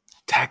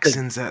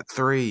Texans at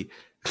 3.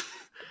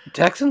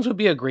 Texans would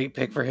be a great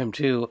pick for him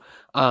too.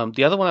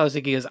 The other one I was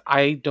thinking is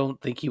I don't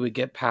think he would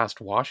get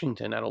past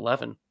Washington at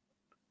 11.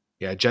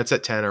 Yeah, Jets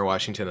at 10 or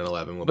Washington at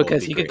 11.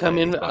 Because he could come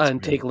in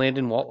and take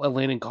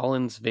Landon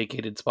Collins'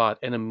 vacated spot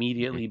and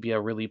immediately be a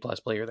really plus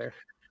player there.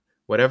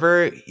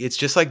 Whatever, it's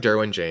just like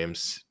Derwin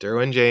James.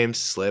 Derwin James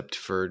slipped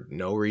for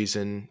no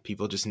reason.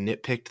 People just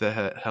nitpicked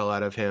the hell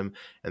out of him,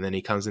 and then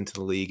he comes into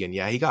the league, and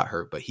yeah, he got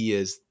hurt, but he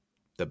is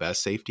the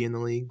best safety in the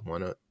league,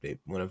 one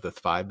of the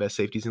 5 best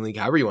safeties in the league,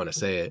 however you want to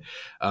say it.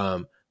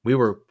 We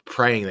were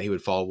praying that he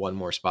would fall one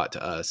more spot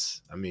to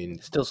us. I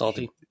mean, still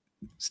salty.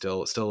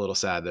 Still a little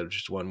sad that it was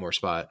just one more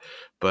spot,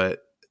 but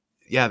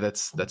yeah,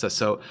 that's us.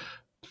 So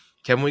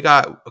Kevin, we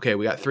got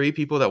 3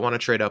 people that want to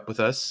trade up with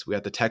us. We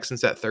got the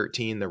Texans at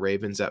 13, the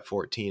Ravens at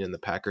 14, and the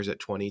Packers at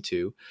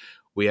 22.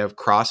 We have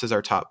Cross as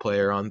our top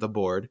player on the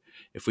board.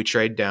 If we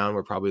trade down,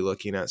 we're probably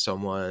looking at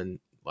someone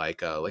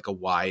like a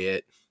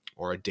Wyatt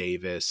or a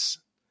Davis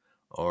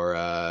or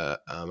a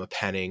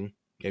Penning,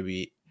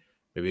 maybe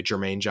a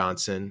Jermaine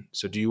Johnson.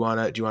 So do you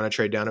want to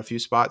trade down a few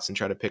spots and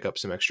try to pick up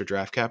some extra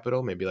draft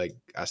capital? Maybe like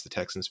ask the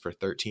Texans for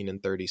 13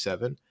 and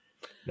 37.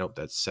 Nope,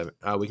 that's 7.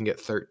 We can get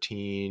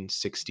 13,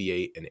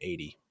 68, and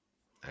 80,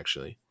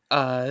 actually.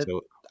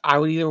 So I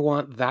would either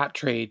want that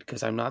trade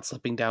because I'm not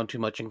slipping down too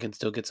much and can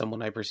still get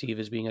someone I perceive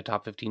as being a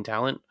top 15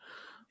 talent.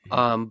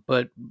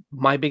 But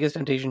my biggest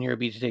temptation here would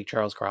be to take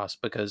Charles Cross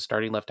because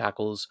starting left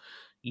tackles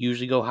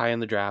usually go high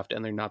in the draft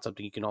and they're not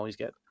something you can always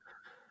get.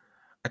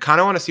 I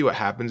kind of want to see what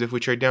happens if we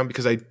trade down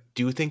because I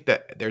do think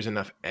that there's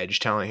enough edge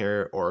talent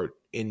here or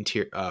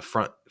interior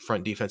front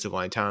defensive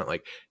line talent.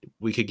 Like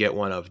we could get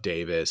one of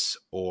Davis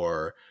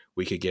or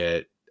we could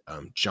get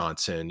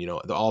Johnson,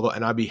 all the,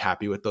 and I'd be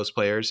happy with those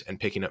players. And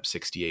picking up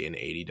 68 and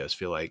 80 does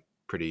feel like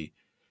pretty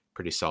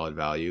solid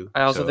value.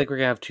 I also think we're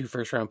gonna have 2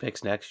 first-round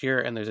picks next year,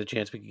 and there's a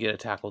chance we could get a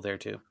tackle there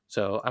too.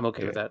 So I'm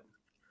okay with that.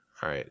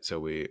 All right, so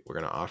we're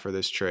gonna offer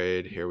this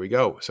trade. Here we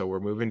go. So we're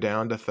moving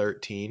down to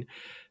 13.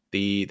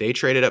 They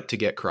traded up to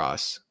get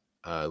Cross,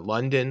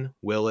 London,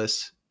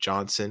 Willis,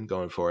 Johnson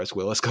going for us.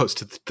 Willis goes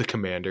to the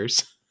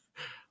Commanders.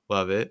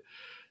 Love it.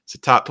 So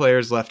top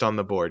players left on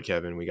the board,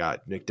 Kevin. We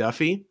got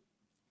McDuffie,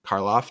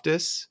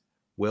 Karlaftis,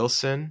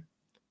 Wilson,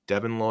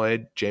 Devin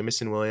Lloyd,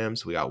 Jameson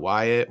Williams. We got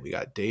Wyatt. We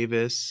got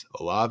Davis,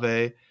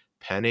 Olave,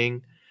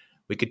 Penning.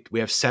 We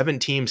have 7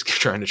 teams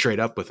trying to trade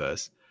up with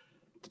us.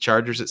 The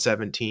Chargers at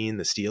 17,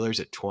 the Steelers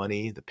at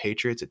 20, the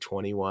Patriots at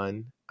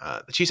 21,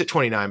 the Chiefs at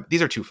 29.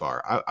 These are too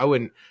far. I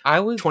would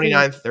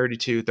 29,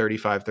 32,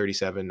 35,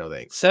 37. No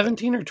thanks.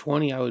 17 or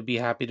 20, I would be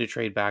happy to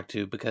trade back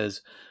to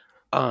because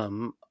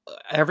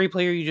every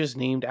player you just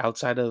named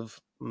outside of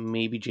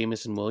maybe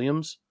Jameson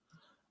Williams,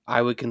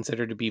 I would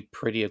consider to be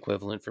pretty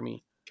equivalent for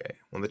me. Okay.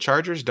 Well, the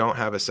Chargers don't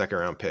have a second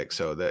round pick,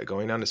 so that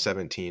going down to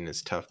 17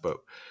 is tough, but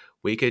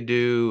we could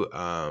do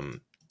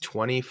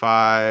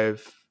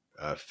 25,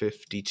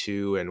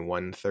 52 and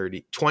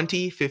 130,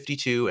 20,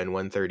 52 and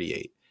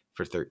 138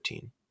 for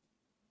 13.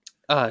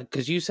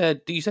 Because you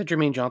said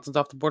Jermaine Johnson's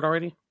off the board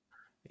already?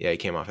 Yeah, he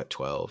came off at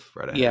 12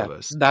 right ahead of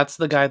us. That's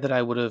the guy that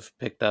I would have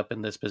picked up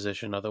in this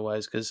position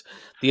otherwise, because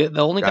the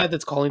only guy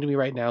that's calling to me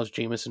right now is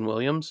Jameson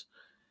Williams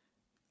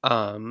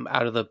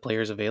out of the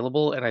players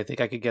available, and I think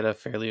I could get a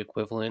fairly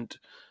equivalent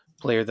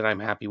player that I'm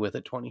happy with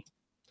at 20.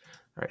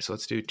 All right, so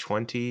let's do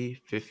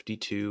 20,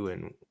 52,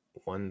 and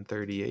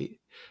 138.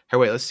 Hey,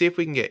 wait, let's see if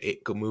we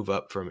can move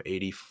up from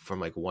 80, from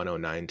like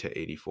 109 to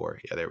 84.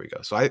 Yeah, there we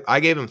go. So I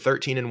gave him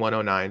 13 and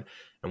 109,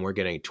 and we're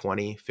getting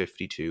 20,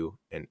 52,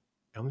 and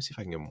let me see if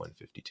I can give him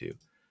 152.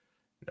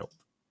 Nope,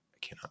 I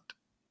cannot.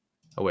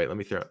 Oh wait, let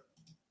me throw.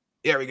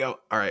 There we go.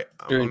 All right,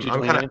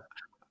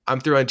 I'm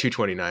throwing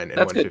 229 and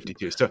That's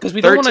 152. Good. So because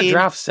we don't want to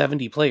draft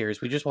 70 players,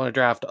 we just want to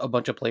draft a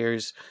bunch of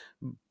players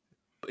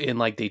in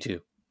like day 2.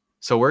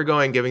 So we're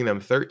giving them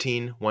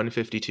 13,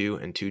 152,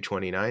 and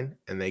 229,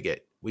 and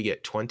we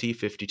get 20,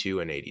 52,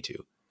 and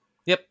 82.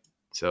 Yep.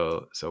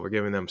 So we're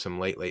giving them some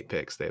late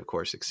picks. They of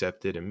course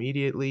accepted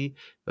immediately.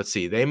 Let's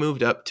see. They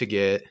moved up to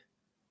get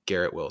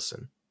Garrett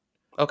Wilson.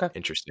 Okay.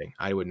 Interesting.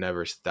 I would not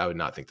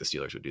think the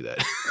Steelers would do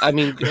that. I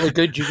mean, a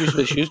good Juju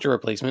Smith-Schuster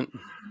replacement.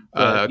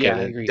 Okay. Yeah,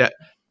 I agree.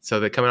 So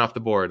they're coming off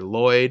the board.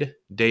 Lloyd,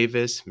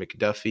 Davis,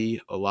 McDuffie,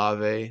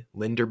 Olave,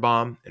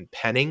 Linderbaum, and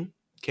Penning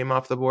came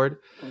off the board.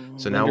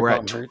 So now we're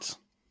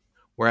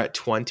at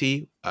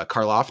 20.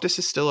 Karlaftis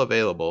is still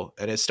available,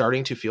 and it's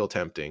starting to feel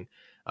tempting.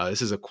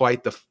 This is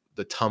quite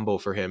the tumble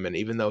for him, and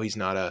even though he's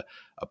not a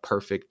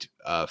perfect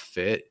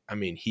fit, I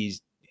mean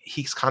he's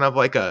kind of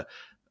like a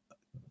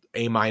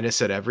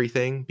at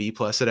everything, B+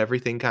 at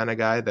everything kind of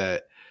guy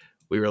that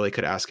we really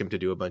could ask him to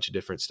do a bunch of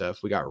different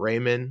stuff. We got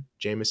Raymond,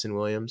 Jameson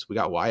Williams. We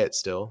got Wyatt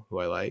still, who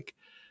I like.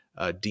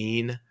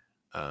 Dean.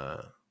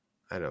 I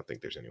don't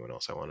think there's anyone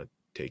else I want to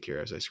take here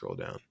as I scroll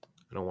down.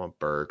 I don't want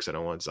Burks. I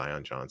don't want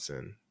Zion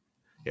Johnson.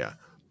 Yeah.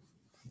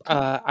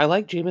 I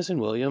like Jameson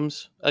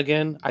Williams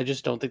again. I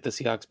just don't think the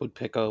Seahawks would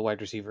pick a wide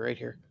receiver right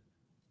here.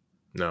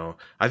 No,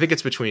 I think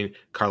it's between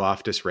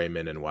Karlaftis,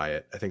 Raymond, and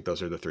Wyatt. I think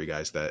those are the 3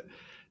 guys that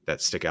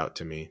stick out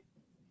to me.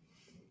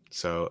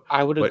 So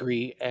I would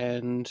agree.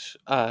 And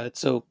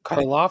so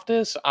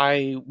Karlaftis,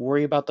 I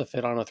worry about the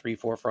fit on a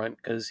 3-4 front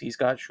because he's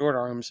got short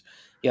arms.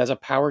 He has a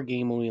power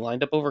game. When we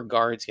lined up over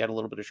guards, he had a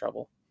little bit of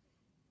trouble.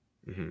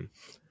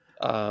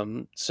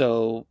 Mm-hmm.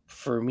 So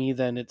for me,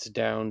 then it's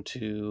down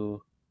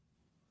to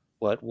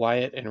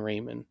Wyatt and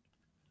Raymond.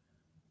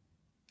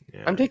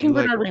 Yeah, I'm taking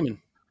Bernard Raymond.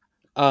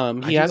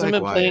 He hasn't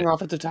been playing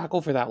offensive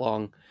tackle for that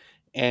long.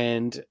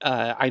 And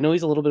I know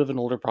he's a little bit of an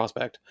older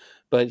prospect,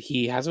 but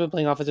he hasn't been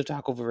playing offensive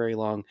tackle for very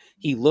long.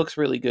 He looks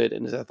really good,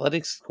 and his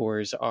athletic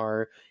scores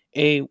are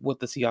A, what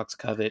the Seahawks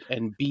covet,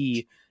 and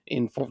B,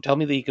 tell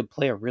me that he could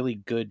play a really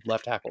good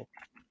left tackle.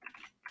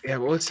 Yeah,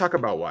 well, let's talk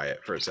about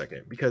Wyatt for a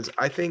second, because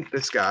I think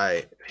this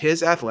guy,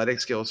 his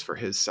athletic skills for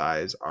his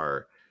size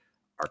are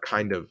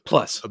kind of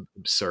plus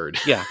absurd.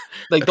 Yeah,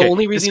 like the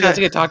only reason he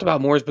doesn't get talked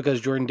about more is because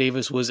Jordan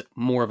Davis was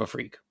more of a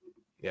freak.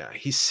 Yeah,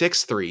 he's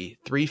 6'3",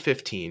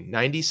 315,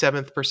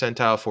 97th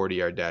percentile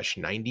 40-yard dash,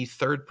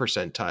 93rd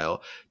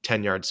percentile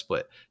 10-yard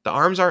split. The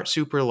arms aren't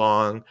super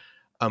long,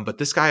 but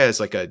this guy as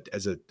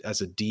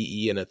a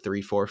DE and a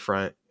 3-4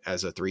 front,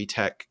 as a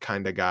 3-tech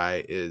kind of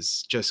guy,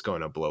 is just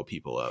going to blow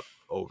people up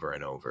over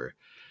and over.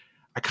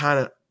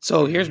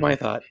 So here's my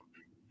thought.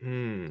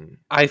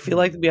 I feel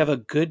like we have a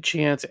good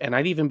chance, and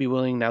I'd even be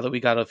willing, now that we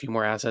got a few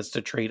more assets,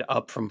 to trade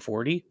up from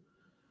 40.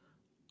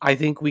 I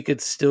think we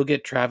could still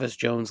get Travis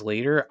Jones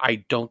later.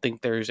 I don't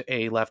think there's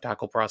a left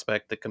tackle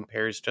prospect that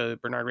compares to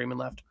Bernard Raymond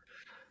left.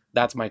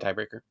 That's my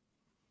tiebreaker.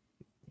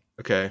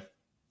 Okay.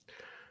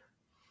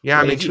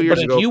 Yeah, I mean, 2 years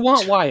ago... if you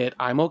want Wyatt,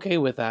 I'm okay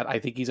with that. I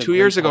think he's 2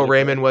 years ago,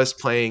 Raymond was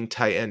playing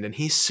tight end, and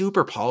he's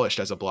super polished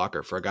as a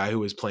blocker for a guy who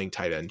was playing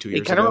tight end 2 years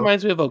ago. It kind of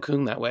reminds me of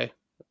Okung that way,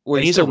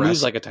 where he still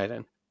moves like a tight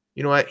end.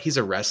 you know what? He's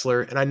a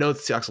wrestler, and I know the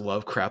Seahawks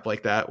love crap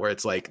like that, where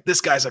it's like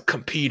this guy's a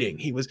competing.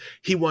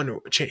 He won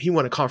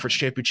a conference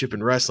championship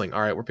in wrestling.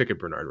 All right, we're picking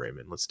Bernard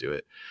Raymond. Let's do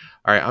it.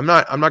 All right, I'm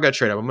not gonna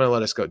trade up. I'm gonna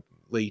let us go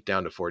late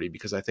down to 40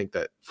 because I think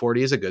that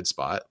 40 is a good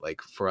spot,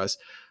 like for us.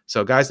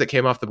 So guys that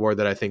came off the board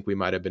that I think we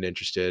might have been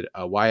interested.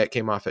 Wyatt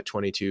came off at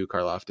 22.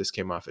 Karlaftis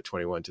came off at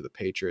 21 to the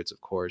Patriots,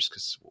 of course,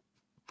 because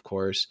of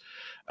course.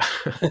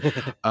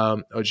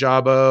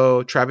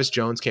 Ojabo, Travis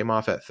Jones came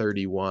off at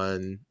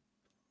 31.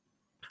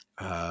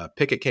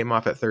 Pickett came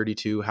off at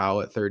 32.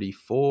 Howell at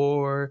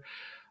 34.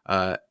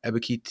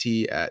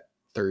 Ebikiti at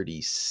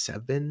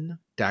 37.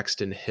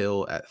 Daxton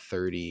Hill at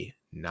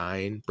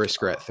 39.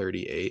 Brisker at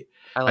 38.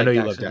 I know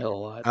you love Hill a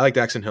lot. I like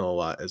Daxton Hill a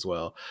lot as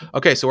well.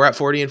 Okay, so we're at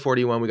 40 and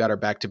 41. We got our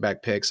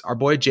back-to-back picks. Our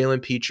boy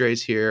Jalen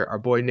Petre's here. Our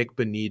boy Nick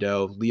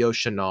Bonito, Leo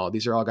Chenal.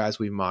 These are all guys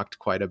we mocked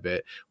quite a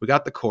bit. We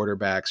got the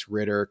quarterbacks,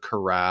 Ritter,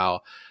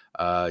 Corral.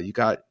 You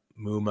got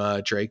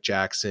Muma, Drake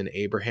Jackson,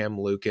 Abraham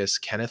Lucas,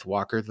 Kenneth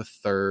Walker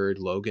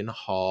III, Logan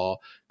Hall,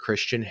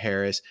 Christian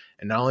Harris.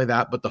 And not only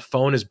that, but the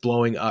phone is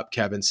blowing up,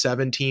 Kevin.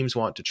 7 teams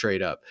want to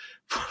trade up.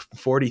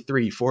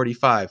 43,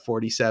 45,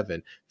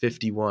 47,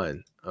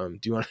 51. Do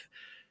you want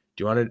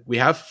to, we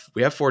have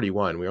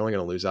 41. We're only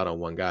going to lose out on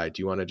one guy.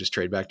 Do you want to just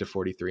trade back to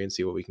 43 and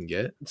see what we can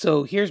get?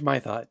 So here's my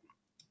thought.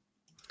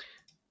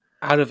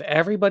 Out of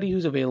everybody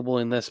who's available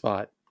in this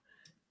spot,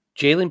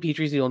 Jalen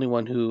Petre's the only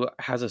one who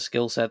has a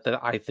skill set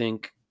that I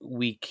think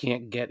we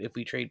can't get if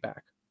we trade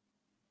back.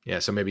 Yeah,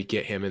 so maybe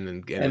get him and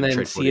then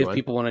trade see 41. If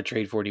people want to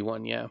trade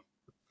 41. Yeah.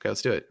 Okay,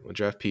 let's do it. We'll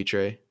draft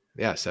Petre.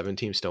 Yeah, 7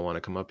 teams still want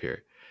to come up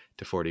here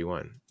to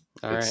 41.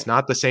 It's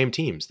not the same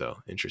teams though.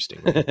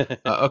 Interesting.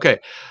 Okay,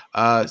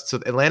 so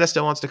Atlanta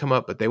still wants to come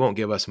up, but they won't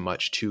give us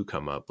much to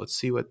come up. Let's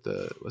see what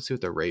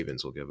the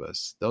Ravens will give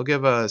us. They'll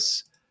give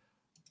us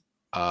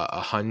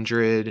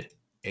 100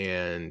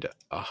 and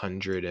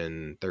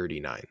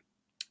 139.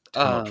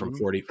 Come up from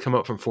 40. Come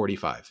up from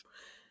 45.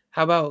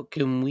 How about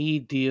can we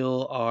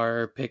deal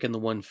our pick in the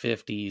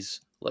 150s,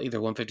 either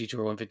 152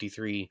 or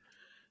 153,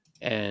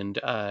 and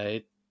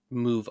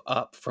move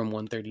up from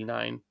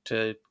 139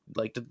 to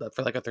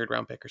for like a 3rd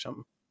round pick or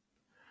something?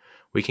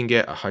 We can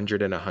get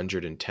 100 and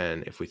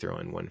 110 if we throw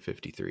in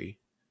 153.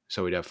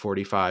 So we'd have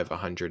 45,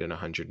 100, and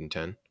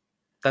 110.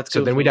 That's so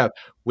good. Then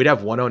we'd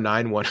have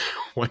 109,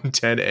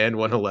 110, and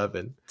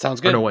 111.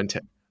 Sounds good. Or no,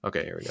 110.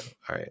 Okay, here we go.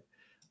 All right.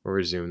 We'll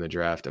resume the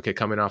draft. Okay,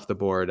 coming off the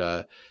board,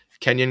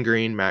 Kenyon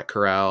Green, Matt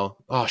Corral.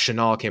 Oh,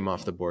 Chenal came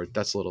off the board.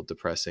 That's a little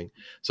depressing.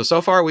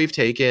 So far we've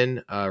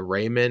taken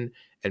Raymond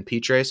and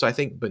Petre. So I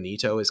think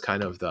Bonito is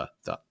kind of the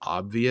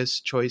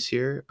obvious choice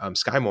here.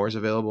 Sky Moore is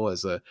available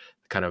as the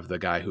kind of the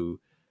guy who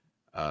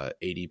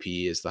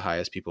ADP is the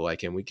highest. People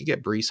like him. We could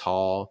get Breece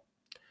Hall.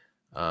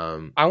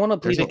 I want to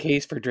plead a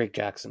case for Drake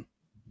Jackson.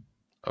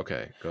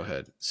 Okay, go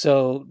ahead.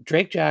 So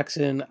Drake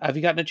Jackson, have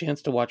you gotten a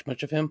chance to watch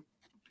much of him?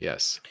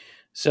 Yes.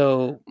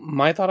 So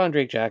my thought on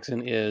Drake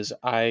Jackson is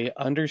I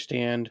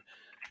understand,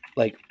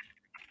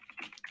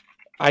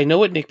 I know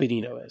what Nick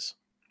Bonito is.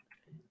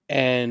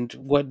 And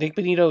what Nick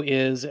Bonito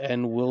is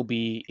and will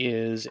be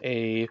is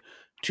a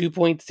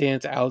 2-point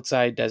stance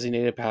outside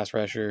designated pass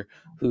rusher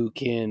who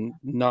can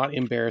not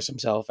embarrass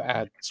himself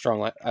at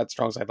strong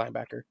side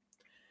linebacker.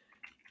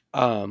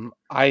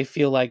 I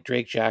feel like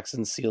Drake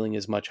Jackson's ceiling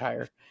is much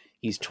higher.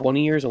 He's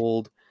 20 years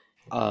old.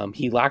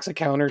 He lacks a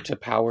counter to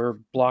power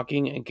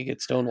blocking and can get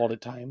stonewalled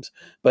at times,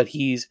 but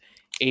he's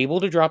able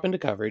to drop into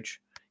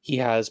coverage. He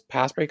has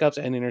pass breakups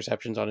and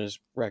interceptions on his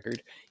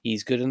record.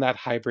 He's good in that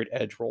hybrid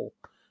edge role.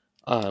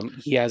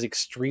 He has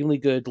extremely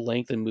good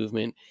length and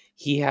movement.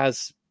 He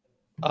has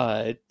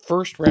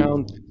first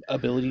round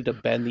ability to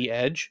bend the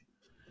edge.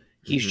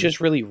 He's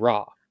just really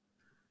raw.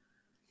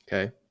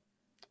 Okay.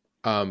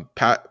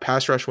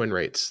 Pass rush win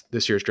rates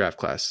this year's draft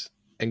class.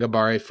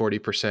 Ngabare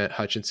 40%,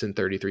 Hutchinson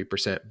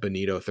 33%,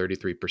 Bonito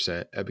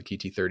 33%,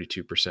 Ebikiti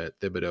 32%,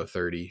 Thibodeau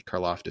 30%,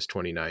 Karlaftis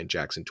 29%,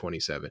 Jackson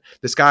 27%.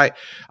 This guy,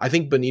 I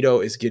think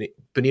Bonito's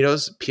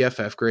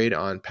PFF grade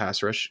on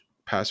pass rush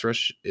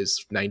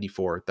is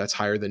 94. That's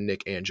higher than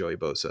Nick and Joey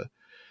Bosa.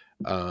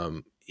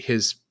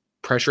 His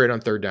pressure rate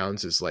on 3rd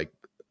downs is like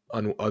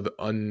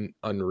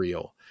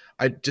unreal.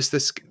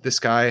 This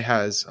guy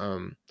has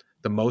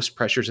the most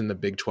pressures in the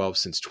Big 12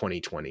 since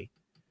 2020.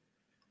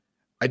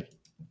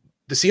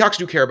 The Seahawks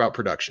do care about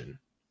production,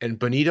 and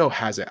Bonito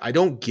has it. I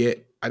don't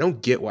get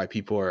why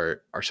people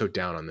are so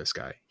down on this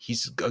guy.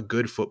 He's a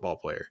good football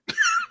player.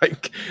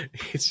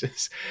 It's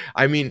just,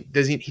 I mean,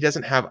 he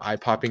doesn't have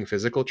eye-popping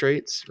physical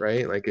traits,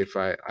 right? Like if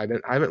I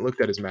haven't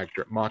looked at his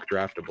mock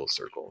draftable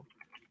circle,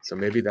 so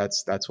maybe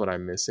that's what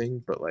I'm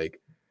missing. But like,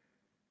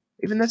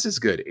 even this is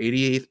good.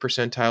 88th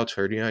percentile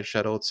 39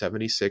 shuttle,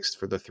 76th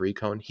for the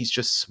 3-cone. He's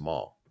just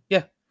small.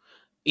 Yeah,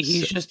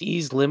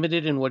 he's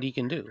limited in what he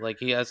can do. Like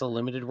he has a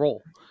limited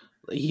role.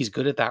 He's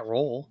good at that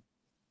role.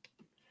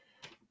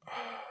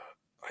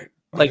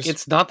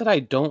 It's not that I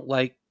don't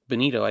like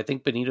Bonito. I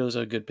think Bonito's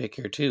a good pick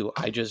here too.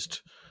 I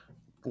just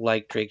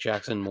like Drake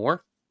Jackson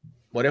more.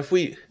 What if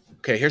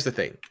here's the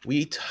thing.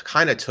 We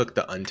kind of took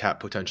the untapped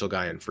potential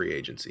guy in free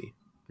agency,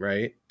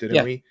 right?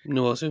 Didn't we?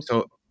 Nwosu.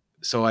 So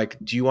So like,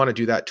 do you want to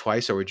do that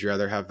twice, or would you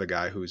rather have the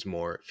guy who's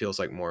feels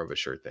like more of a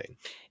sure thing?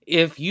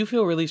 If you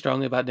feel really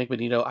strongly about Nick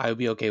Bonito, I would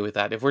be okay with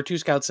that. If we're two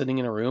scouts sitting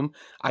in a room,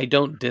 I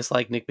don't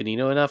dislike Nick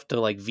Bonito enough to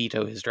like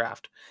veto his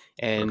draft.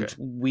 Okay. And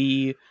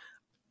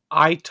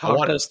I I talked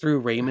want. us through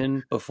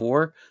Raymond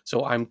before,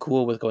 so I'm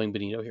cool with going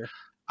Bonito here.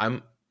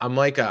 I'm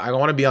like I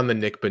want to be on the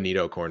Nick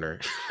Bonito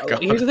corner. Like, I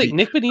Here's want the to thing: be.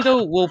 Nick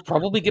Bonito will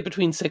probably get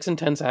between 6 and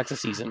 10 sacks a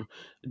season,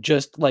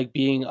 just like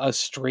being a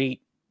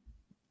straight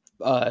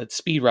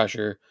speed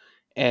rusher,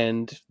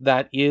 and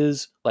that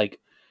is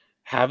like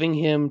having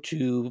him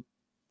to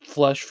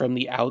flush from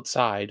the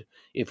outside.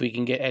 If we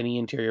can get any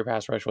interior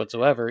pass rush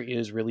whatsoever,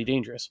 is really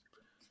dangerous.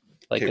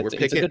 Like Okay,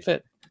 it's a good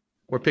fit.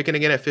 we're picking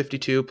again at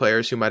 52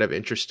 players who might have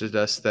interested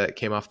us that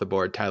came off the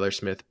board: Tyler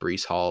Smith,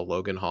 Brees Hall,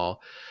 Logan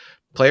Hall.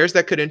 Players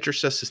that could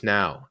interest us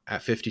now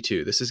at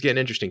 52. This is getting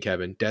interesting,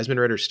 Kevin. Desmond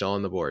Ritter's still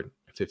on the board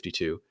at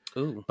 52,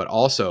 Ooh, but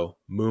also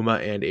Muma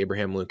and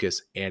Abraham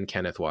Lucas and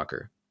Kenneth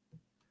Walker.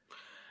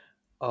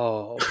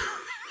 oh,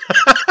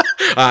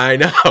 I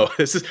know.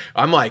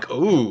 I'm like,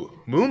 ooh,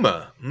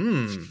 Muma.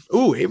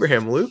 Ooh,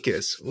 Abraham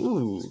Lucas.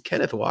 Ooh,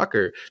 Kenneth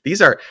Walker.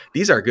 These are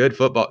good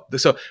football.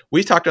 So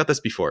we talked about this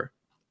before.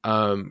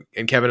 And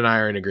Kevin and I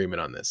are in agreement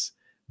on this.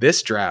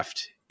 This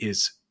draft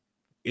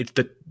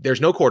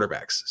there's no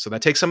quarterbacks. So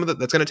that's going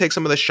to take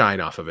some of the shine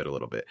off of it a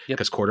little bit,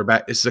 because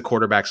this is a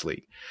quarterbacks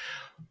league.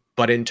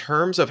 But in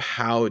terms of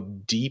how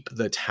deep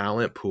the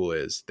talent pool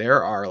is,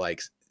 there are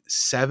like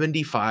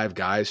 75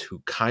 guys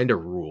who kind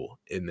of rule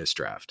in this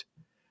draft.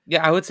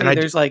 yeah. I would say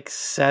there's like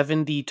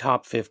 70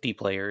 top 50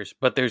 players,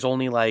 but there's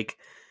only like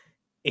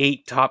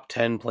 8 top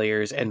 10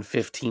 players and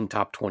 15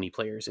 top 20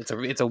 players.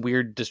 It's a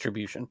weird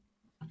distribution.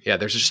 Yeah,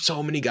 there's just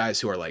so many guys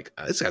who are like,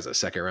 this guy's a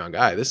second round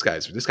guy. This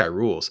guy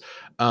rules.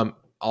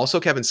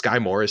 Also, Kevin, Sky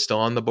Moore is still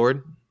on the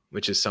board,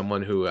 which is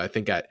someone who I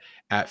think at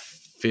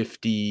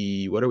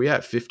 50, what are we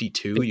at?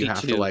 52. 52. You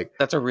have to like,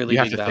 that's a really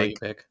big value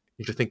pick.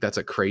 You have to think that's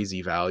a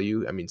crazy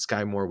value. I mean,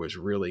 Sky Moore was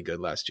really good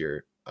last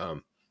year.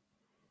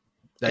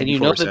 And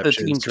you know that the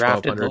team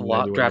drafted him a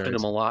lot, or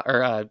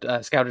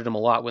scouted him a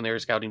lot when they were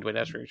scouting Dwayne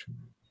Eskridge.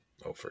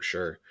 Oh, for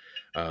sure.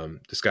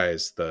 This guy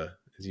is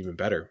even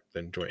better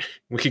than Dwayne.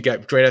 We could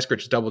get Dwayne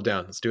Eskridge to double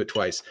down. Let's do it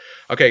twice.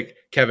 Okay,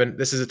 Kevin,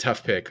 this is a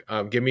tough pick.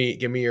 Give me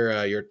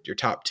your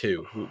top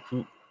two.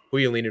 Who are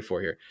you leaning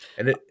for here?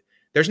 And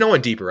there's no one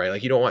deeper, right?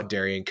 Like, you don't want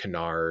Darian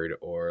Kennard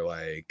or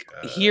like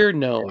here.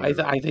 No,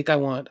 I think I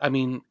want. I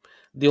mean,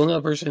 the only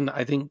other person,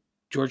 I think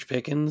George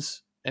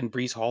Pickens and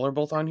Brees Hall are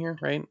both on here,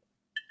 right?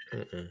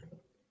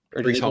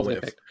 Or Brees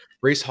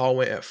Hall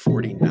went at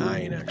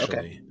 49, actually.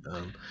 Okay.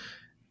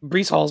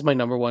 Brees Hall's my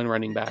number one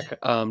running back.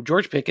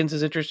 George Pickens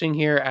is interesting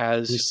here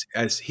as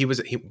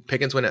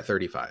Pickens went at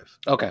 35.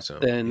 Okay, so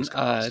then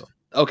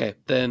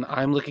then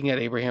I'm looking at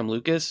Abraham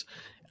Lucas.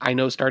 I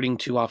know starting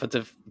two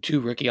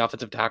rookie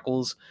offensive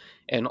tackles,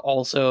 and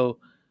also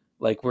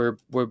like we're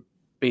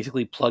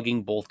basically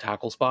plugging both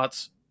tackle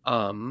spots.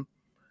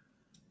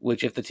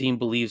 Which, if the team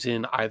believes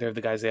in either of the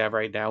guys they have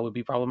right now, would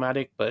be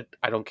problematic. But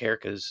I don't care,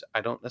 because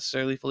I don't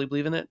necessarily fully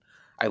believe in it.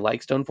 I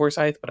like Stone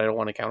Forsythe, but I don't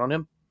want to count on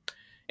him.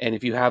 And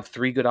if you have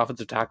 3 good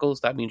offensive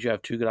tackles, that means you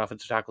have 2 good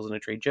offensive tackles in a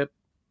trade chip.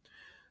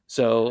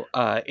 So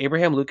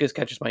Abraham Lucas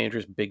catches my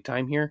interest big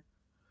time here.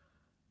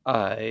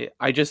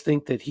 I just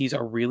think that he's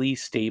a really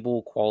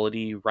stable,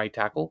 quality right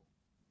tackle.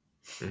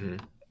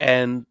 Mm-hmm.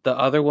 And the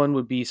other one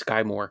would be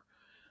Sky Moore,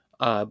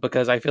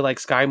 because I feel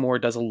like Sky Moore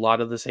does a lot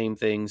of the same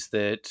things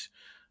that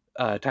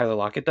Tyler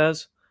Lockett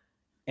does,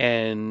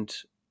 and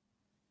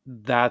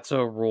that's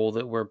a role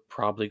that we're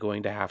probably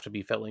going to have to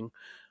be filling.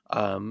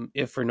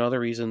 If for no other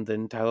reason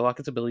than Tyler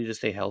Lockett's ability to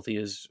stay healthy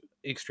is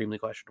extremely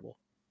questionable.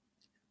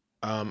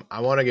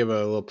 I want to give a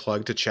little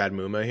plug to Chad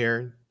Muma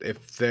here.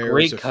 If there's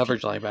great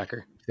coverage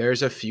linebacker,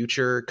 there's a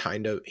future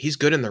he's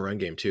good in the run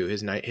game too.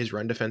 His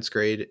run defense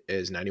grade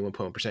is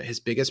 91%. His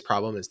biggest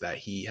problem is that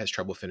he has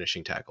trouble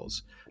finishing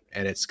tackles,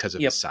 and it's because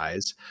of his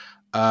size.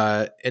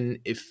 And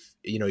if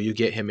you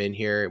get him in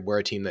here, we're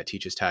a team that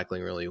teaches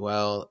tackling really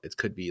well. It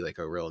could be like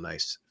a real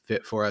nice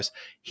fit for us.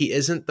 He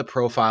isn't the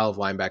profile of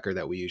linebacker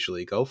that we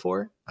usually go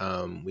for.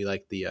 We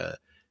like the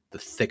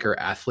thicker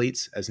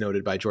athletes, as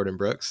noted by Jordan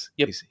Brooks.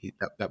 Yep.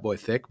 That boy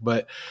thick,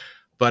 but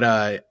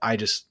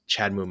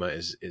Chad Muma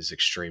is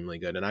extremely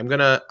good, and I'm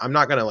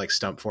not gonna like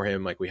stump for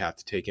him. Like, we have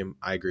to take him.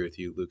 I agree with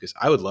you, Lucas.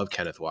 I would love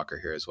Kenneth Walker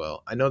here as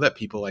well. I know that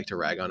people like to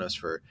rag on us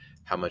for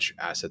how much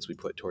assets we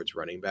put towards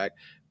running back,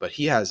 but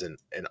he has an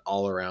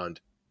all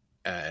around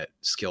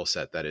skill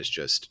set that is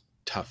just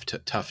tough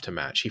to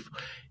match.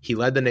 He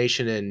led the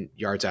nation in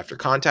yards after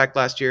contact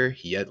last year.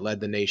 He had led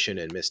the nation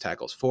in missed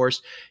tackles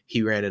forced.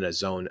 He ran in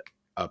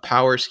a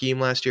power scheme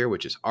last year,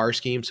 which is our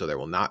scheme, so there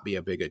will not be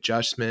a big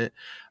adjustment.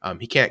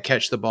 He can't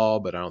catch the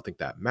ball, but I don't think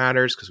that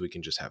matters, because we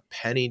can just have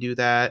Penny do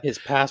that. His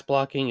pass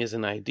blocking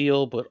isn't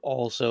ideal, but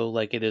also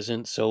like it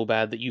isn't so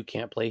bad that you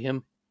can't play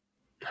him.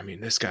 I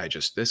mean, this guy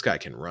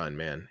can run,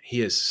 man.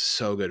 He is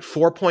so good.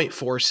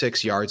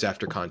 4.46 yards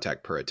after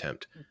contact per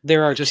attempt.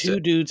 There are Just two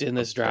dudes in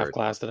this draft absurd.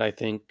 class that I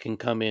think can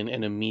come in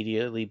and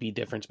immediately be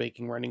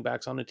difference-making running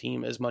backs on a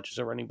team as much as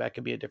a running back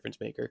can be a difference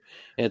maker,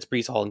 and it's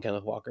Brees Hall and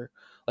Kenneth Walker.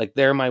 Like,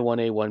 they're my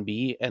 1A,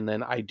 1B, and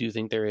then I do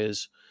think there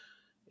is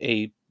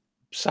a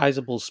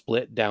sizable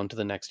split down to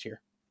the next tier.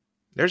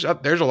 There's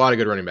a lot of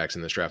good running backs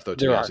in this draft, though.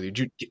 To be honest with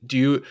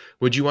you,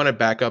 would you want to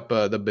back up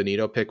the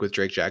Benito pick with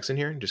Drake Jackson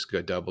here and just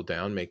go double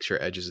down, make sure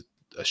edge is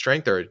a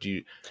strength, or do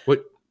you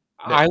what?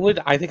 No.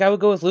 I think I would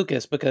go with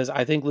Lucas because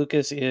I think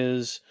Lucas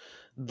is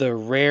the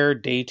rare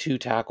day 2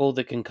 tackle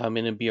that can come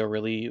in and be a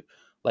really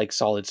like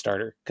solid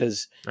starter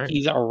because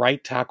he's a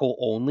right tackle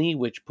only,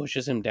 which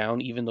pushes him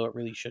down even though it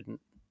really shouldn't.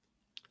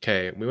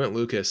 Okay, we went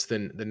Lucas.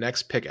 Then the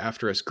next pick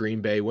after us,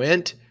 Green Bay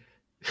went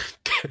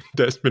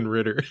Desmond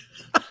Ridder.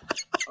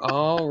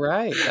 All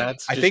right,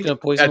 that's just going to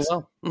poison the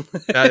well.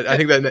 I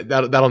think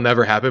that'll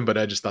never happen, but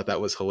I just thought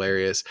that was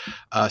hilarious.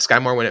 Sky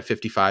Moore went at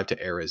 55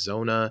 to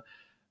Arizona.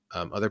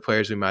 Other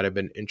players we might have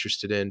been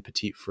interested in: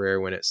 Petit Frere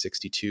went at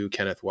 62,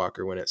 Kenneth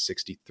Walker went at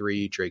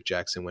 63, Drake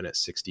Jackson went at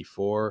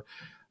 64,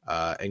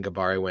 and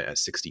Gabari went at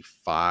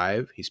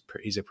 65.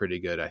 He's a pretty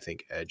good, I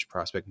think, edge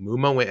prospect.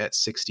 Muma went at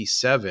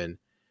 67,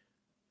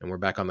 and we're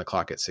back on the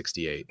clock at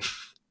 68.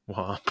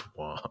 Womp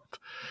womp.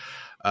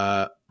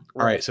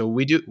 All right, so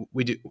we do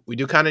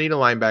kind of need a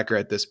linebacker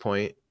at this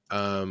point.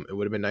 It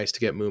would have been nice to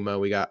get Muma.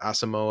 We got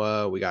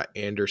Asamoah, we got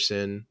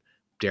Anderson,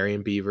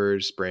 Darian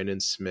Beavers, Brandon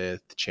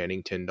Smith,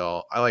 Channing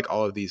Tindall. I like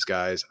all of these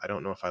guys. I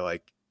don't know if I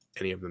like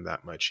any of them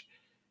that much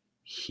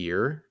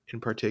here in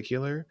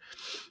particular.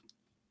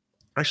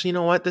 Actually, you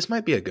know what? This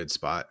might be a good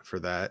spot for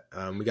that.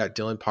 We got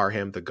Dylan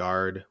Parham, the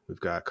guard. We've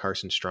got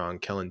Carson Strong,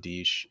 Kellen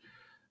Deesh,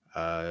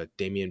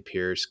 Damian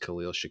Pierce,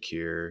 Khalil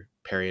Shakir,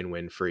 Perrion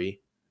Winfrey,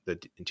 the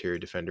interior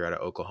defender out of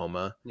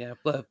Oklahoma. Yeah,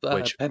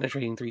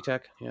 penetrating 3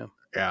 tech.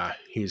 Yeah,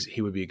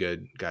 he would be a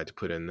good guy to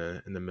put in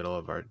the middle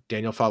of our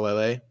Daniel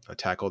Falele, a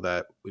tackle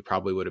that we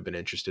probably would have been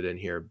interested in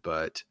here,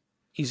 but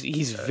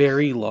he's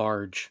very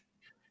large.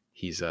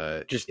 He's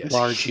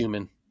large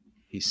human.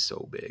 He's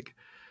so big.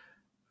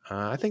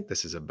 I think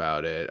this is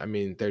about it. I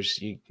mean,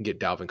 you can get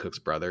Dalvin Cook's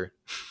brother.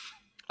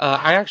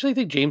 I actually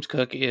think James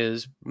Cook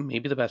is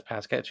maybe the best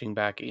pass catching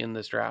back in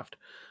this draft.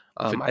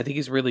 I think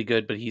he's really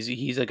good, but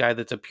he's a guy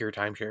that's a pure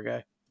timeshare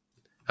guy.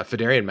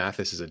 Fedarian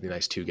Mathis is a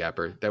nice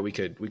 2-gapper that we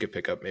could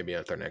pick up maybe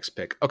with our next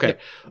pick. Okay,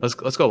 let's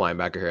go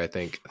linebacker here. I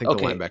think the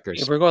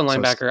linebackers. If we're going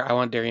linebacker, I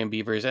want Darian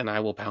Beavers, and I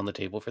will pound the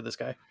table for this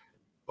guy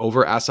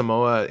over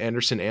Asamoah,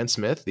 Anderson, and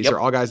Smith. These are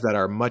all guys that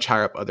are much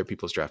higher up other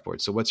people's draft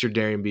boards. So what's your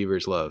Darian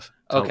Beavers love?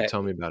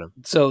 Tell me about him.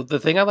 So the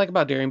thing I like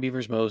about Darian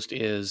Beavers most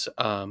is,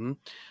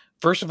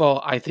 first of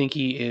all, I think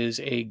he is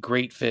a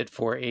great fit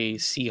for a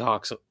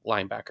Seahawks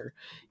linebacker.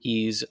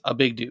 He's a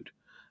big dude.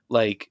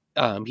 Like,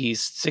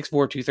 he's 6'4",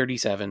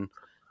 237.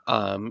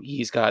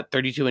 He's got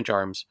 32-inch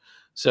arms.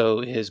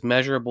 So his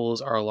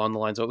measurables are along the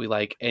lines of what we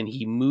like, and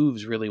he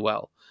moves really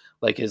well.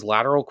 Like, his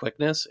lateral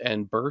quickness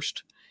and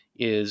burst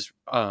is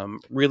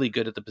really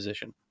good at the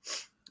position.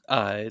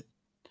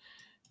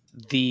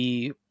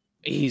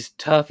 He's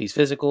tough, he's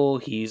physical,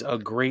 he's a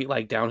great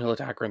like downhill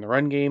attacker in the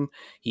run game.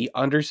 He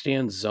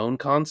understands zone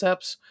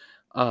concepts.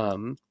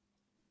 And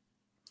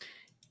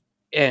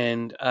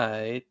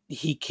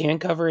he can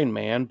cover in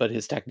man, but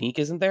his technique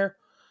isn't there.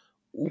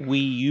 We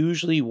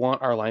usually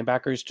want our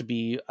linebackers to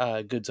be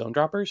good zone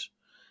droppers,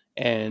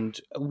 and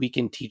we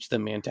can teach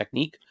them man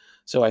technique.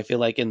 So I feel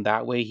like in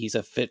that way, he's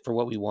a fit for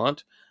what we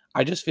want.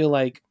 I just feel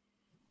like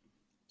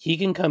he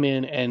can come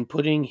in, and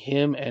putting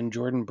him and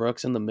Jordan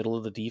Brooks in the middle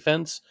of the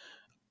defense,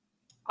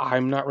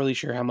 I'm not really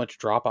sure how much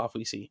drop off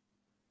we see.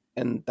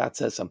 And that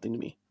says something to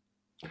me.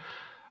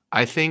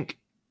 I think,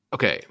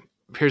 okay,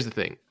 here's the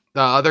thing.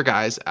 The other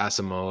guys,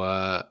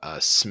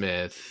 Asamoah,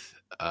 Smith,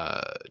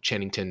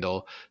 Channing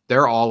Tindall,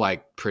 they're all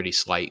like pretty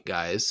slight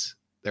guys.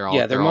 They're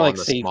more like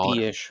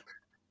safety-ish.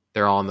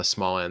 They're all on the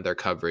small end. They're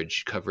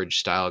coverage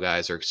style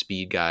guys or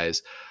speed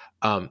guys.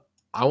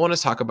 I want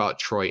to talk about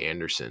Troy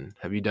Anderson.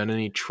 Have you done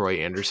any Troy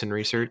Anderson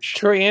research?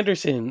 Troy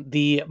Anderson,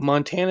 the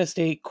Montana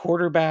State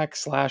quarterback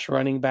 /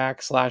 running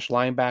back /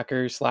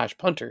 linebacker /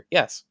 punter.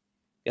 Yes,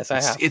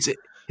 I have.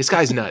 This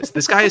guy's nuts.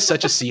 This guy is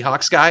such a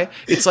Seahawks guy.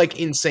 It's like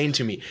insane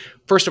to me.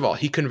 First of all,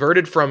 he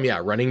converted from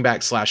running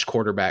back /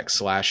 quarterback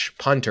 /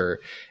 punter.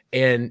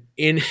 And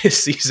in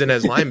his season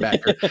as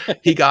linebacker,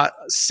 he got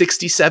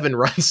 67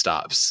 run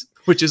stops,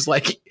 which is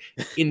like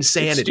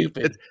insanity.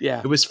 Stupid.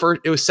 It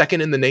was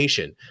second in the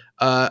nation.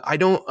 I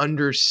don't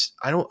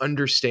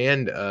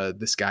understand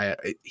this guy.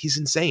 He's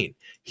insane.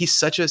 He's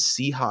such a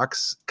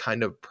Seahawks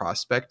kind of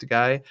prospect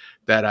guy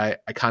that I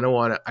kind of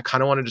want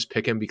to just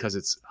pick him because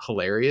it's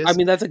hilarious. I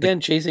mean, that's again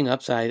chasing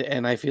upside,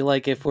 and I feel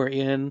like if we're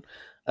in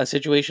a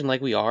situation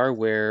like we are,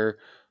 where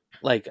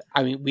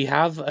we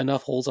have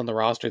enough holes on the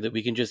roster that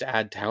we can just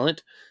add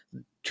talent.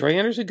 Troy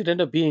Anderson could end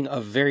up being a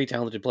very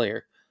talented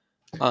player.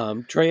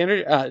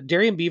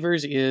 Darian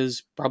Beavers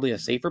is probably a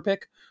safer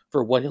pick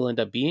for what he'll end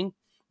up being,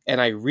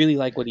 and I really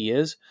like what he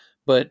is.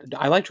 But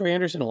I like Troy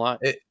Anderson a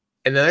lot.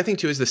 And then I think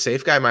too is the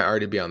safe guy might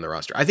already be on the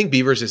roster. I think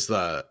Beavers is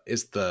the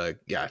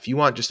yeah. If you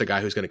want just a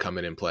guy who's going to come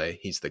in and play,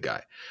 he's the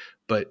guy.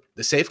 But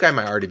the safe guy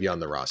might already be on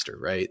the roster,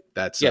 right?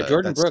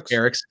 Jordan That's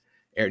Brooks.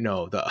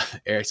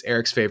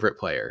 Eric's favorite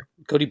player,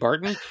 Cody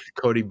Barton.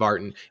 Cody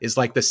Barton is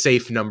like the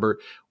safe number.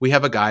 We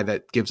have a guy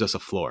that gives us a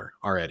floor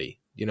already.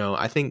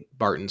 I think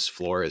Barton's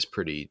floor is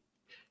pretty.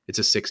 It's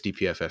a 60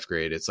 PFF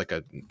grade. It's like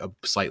a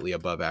slightly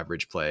above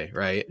average play,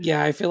 right?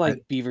 Yeah, I feel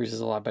like Beavers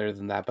is a lot better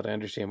than that, but I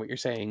understand what you're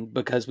saying.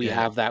 Because we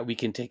have that, we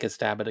can take a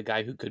stab at a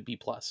guy who could be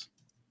plus.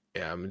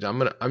 Yeah,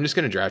 I'm just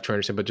gonna draft to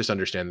understand, but just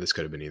understand this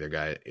could have been either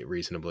guy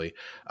reasonably.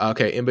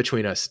 Okay, in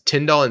between us,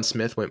 Tyndall and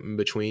Smith went in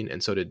between,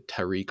 and so did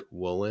Tariq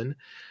Woolen.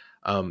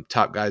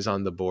 Top guys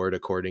on the board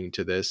according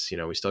to this.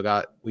 We still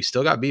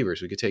got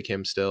Beavers. We could take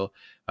him still.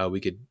 We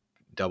could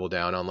double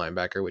down on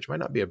linebacker, which might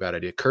not be a bad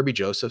idea. Kirby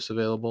Joseph's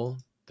available,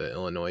 the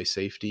Illinois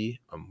safety.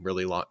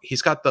 Really long.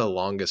 He's got the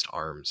longest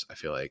arms, I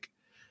feel like.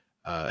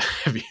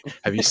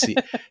 Have you seen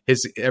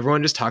his?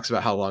 Everyone just talks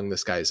about how long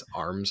this guy's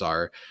arms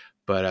are,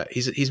 but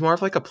he's more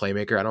of like a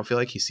playmaker. I don't feel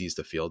like he sees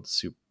the field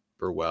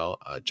super well.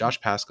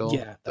 Josh Pascal,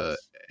 the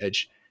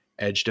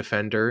edge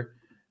defender.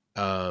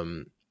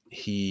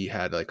 He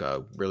had like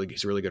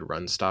he's a really good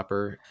run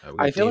stopper.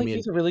 I feel like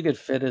he's a really good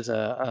fit as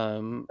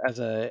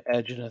a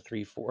edge in a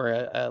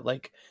 3-4.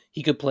 Like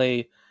he could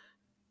play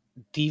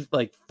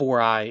like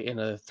 4-eye in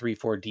a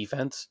 3-4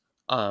 defense.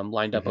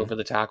 Lined up over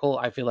the tackle.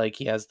 I feel like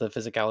he has the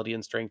physicality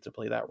and strength to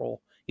play that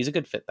role. He's a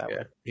good fit that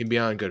way. He'd be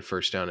on good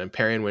first down. And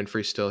Perry and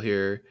Winfrey still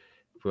here.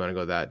 If we want to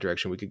go that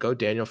direction, we could go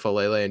Daniel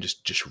Falele and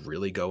just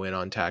really go in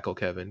on tackle,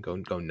 Kevin. Go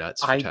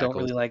nuts. I don't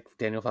really like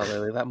Daniel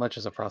Falele that much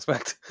as a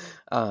prospect.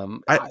 I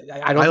don't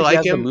think he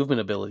has the movement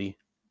ability.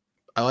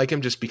 I like him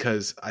just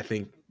because I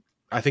think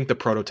the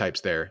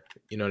prototype's there.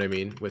 You know what I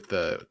mean? With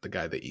the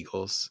guy the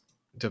Eagles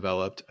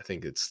developed. I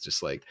think it's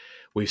just like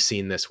we've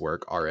seen this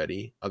work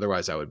already.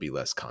 Otherwise, I would be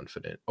less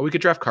confident. Oh, we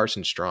could draft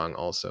Carson Strong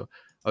also.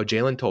 Oh,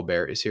 Jalen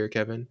Tolbert is here,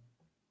 Kevin.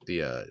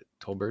 The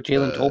Tolbert.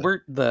 Jalen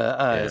Tolbert,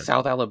 the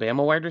South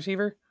Alabama wide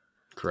receiver.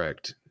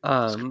 Correct.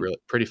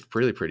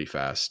 Really pretty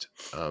fast.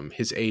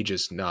 His age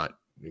is not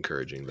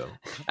encouraging though.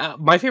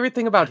 My favorite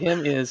thing about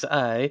him is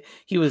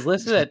he was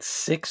listed at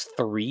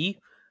 6'3",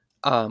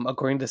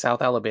 according to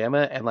South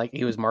Alabama, and like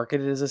he was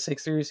marketed as a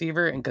 6'3"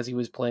 receiver, and because he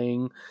was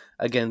playing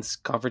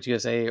against Conference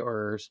USA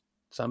or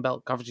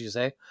Sunbelt Conference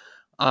USA,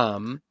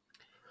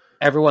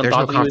 everyone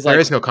thought he was there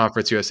is no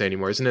Conference USA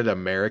anymore, isn't it?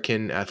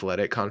 American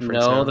Athletic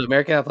Conference. No, now? The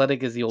American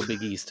Athletic is the old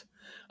Big East.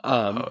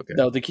 Okay.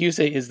 No, the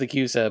CUSA is the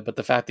CUSA, but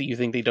the fact that you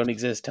think they don't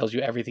exist tells you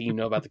everything you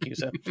know about the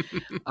CUSA.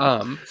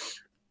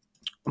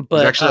 But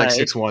he's actually like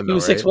 6'1", he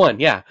was 6'1",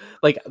 yeah.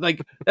 Like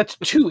that's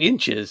 2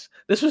 inches.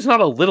 This was not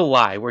a little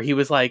lie where he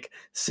was like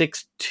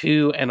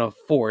 6'2" and a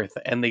fourth,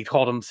 and they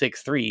called him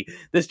 6'3".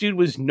 This dude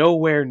was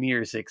nowhere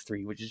near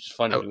 6'3", which is just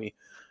funny to me.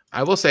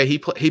 I will say he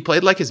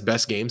played like his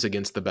best games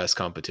against the best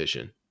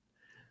competition.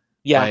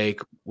 Yeah,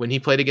 like when he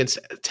played against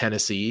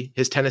Tennessee,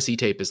 his Tennessee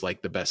tape is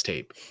like the best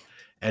tape,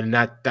 and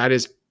that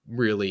is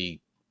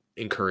really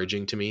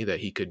encouraging to me that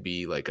he could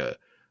be like a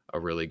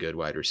really good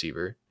wide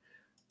receiver.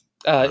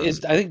 I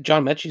think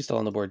John Mechie's still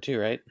on the board too,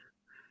 right?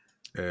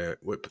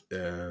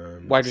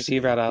 Wide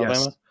receiver out of Alabama.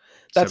 Yes.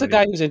 That's 70. A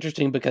guy who's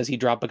interesting because he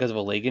dropped because of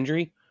a leg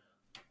injury.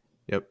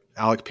 Yep.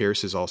 Alec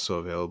Pierce is also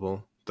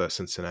available, the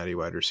Cincinnati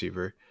wide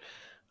receiver.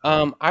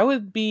 I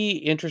would be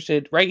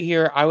interested right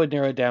here. I would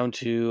narrow it down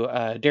to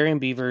Darian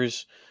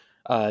Beavers,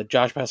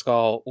 Josh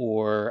Pascal,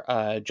 or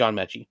John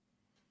Mechie.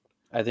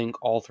 I think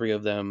all three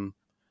of them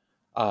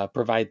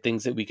provide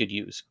things that we could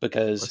use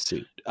because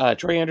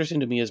Troy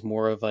Anderson to me is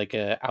more of like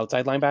a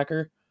outside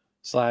linebacker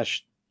 /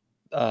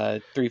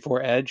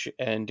 3-4 edge,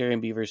 and Darian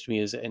Beavers to me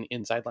is an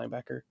inside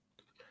linebacker.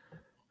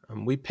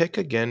 We pick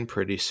again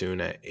pretty soon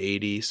at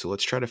 80, so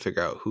let's try to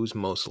figure out who's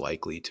most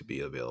likely to be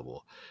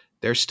available.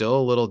 There's still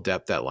a little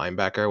depth at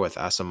linebacker with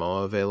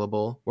Asamoah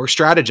available. We're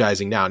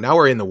strategizing now. Now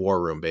we're in the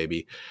war room,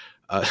 baby.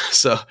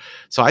 So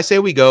I say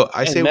we go.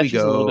 I say we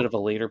go. A little bit of a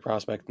later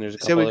prospect, and there's a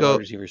couple of other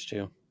receivers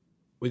too.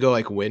 We go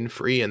like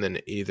Winfrey, and then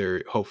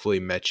either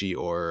hopefully Mechie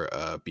or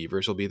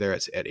Beavers will be there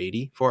at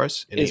 80 for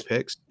us in 8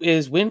 picks.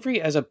 Is Winfrey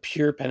as a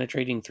pure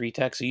penetrating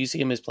 3-tech? So you see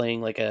him as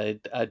playing like a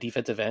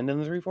defensive end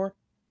in the 3-4?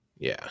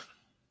 Yeah,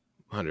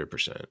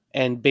 100%.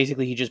 And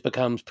basically, he just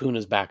becomes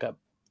Puna's backup.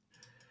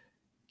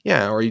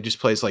 Yeah, or he just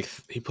plays like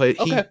he played.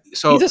 Okay.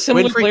 He's a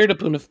similar player to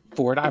Puna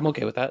Ford. I'm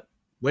okay with that.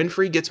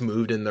 Winfrey gets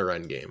moved in the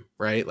run game,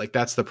 right? Like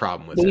that's the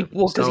problem with him.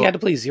 Well, because he had to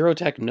play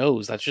 0-tech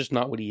nose. That's just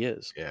not what he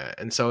is. Yeah,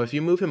 and so if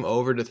you move him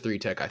over to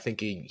 3-tech, I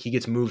think he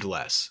gets moved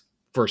less.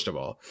 First of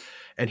all,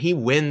 and he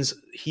wins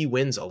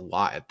a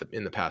lot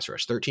in the pass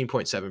rush.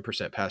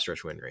 13.7% pass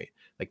rush win rate.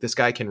 Like this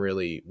guy can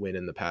really win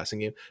in the passing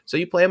game. So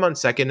you play him on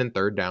 2nd and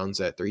 3rd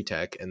downs at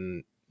 3-tech,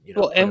 and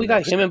and we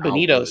got him and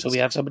Benito, so we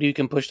have somebody who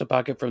can push the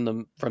pocket from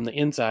the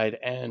inside,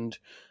 and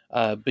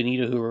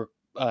Benito who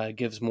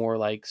gives more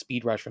like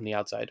speed rush from the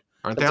outside.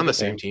 Aren't they on the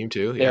same team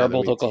too? They are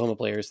both Oklahoma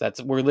players.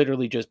 We're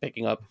literally just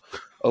picking up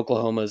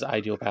Oklahoma's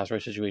ideal pass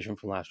rush situation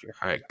from last year.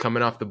 All right,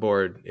 coming off the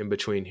board in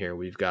between here,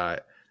 we've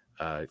got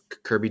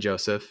Kirby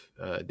Joseph,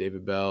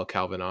 David Bell,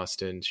 Calvin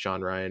Austin,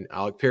 Sean Ryan,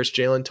 Alec Pierce,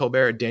 Jalen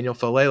Tolbert, Daniel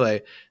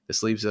Falele.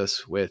 This leaves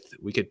us with,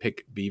 we could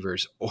pick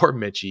Beavers or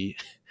Mitchie.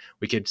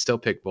 We could still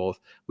pick both.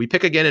 We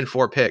pick again in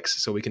 4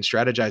 picks, so we can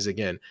strategize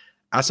again.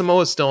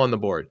 Asamoah is still on the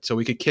board, so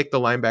we could kick the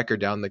linebacker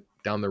down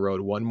the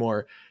road one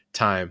more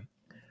time,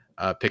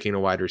 picking a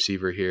wide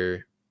receiver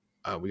here.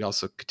 We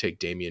also could take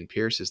Damian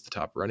Pierce as the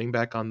top running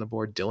back on the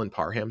board. Dylan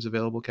Parham's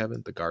available,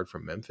 Kevin, the guard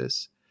from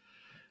Memphis.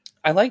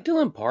 I like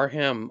Dylan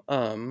Parham.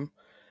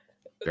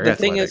 Very the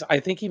thing athletic. is, I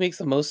think he makes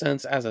the most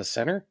sense as a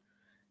center,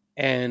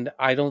 and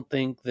I don't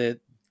think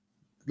that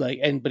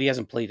but he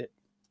hasn't played it.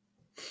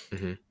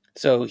 Mm-hmm.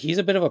 So he's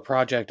a bit of a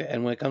project,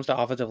 and when it comes to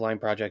offensive line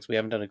projects, we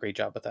haven't done a great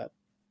job with that.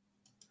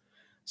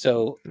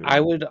 So I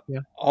would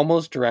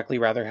almost directly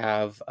rather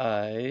have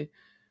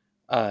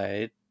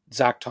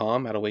Zach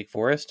Tom out of Wake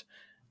Forest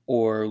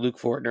or Luke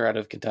Fortner out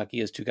of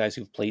Kentucky as 2 guys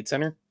who've played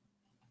center.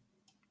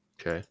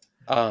 Okay.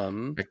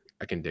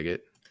 I can dig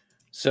it.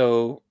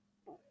 So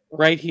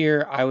right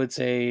here, I would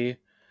say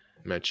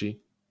Mechie.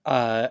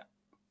 I'd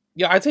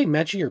say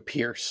Mechie or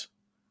Pierce.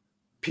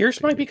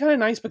 Pierce might be kind of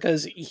nice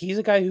because he's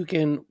a guy who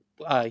can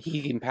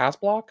pass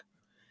block.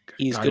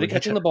 He's good at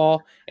catching the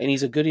ball, and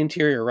he's a good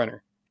interior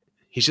runner.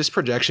 He's just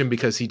projection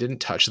because he didn't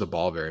touch the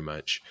ball very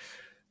much.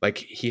 Like,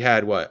 he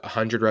had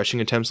 100 rushing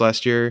attempts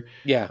last year.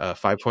 Yeah.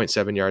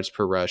 5.7 yards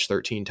per rush,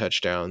 13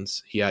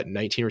 touchdowns. He had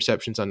 19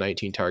 receptions on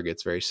 19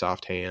 targets, very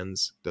soft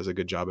hands, does a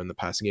good job in the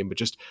passing game, but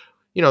just,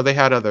 they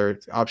had other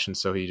options.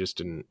 So he just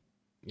didn't,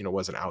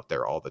 wasn't out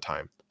there all the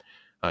time.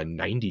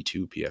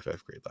 92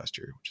 PFF grade last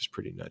year, which is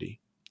pretty nutty.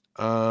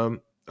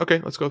 Okay,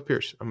 let's go with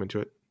Pierce. I'm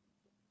into it.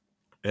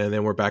 And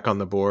then we're back on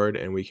the board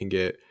and we can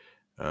get,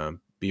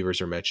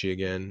 Beavers or Mechie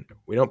again.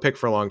 We don't pick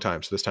for a long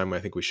time, so this time I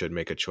think we should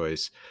make a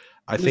choice.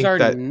 What's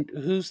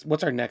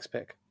our next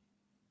pick?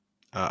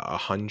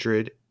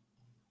 100,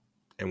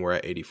 and we're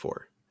at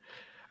 84.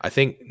 I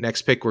think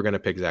next pick we're going to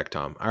pick Zach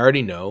Tom. I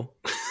already know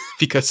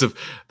because of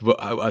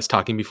us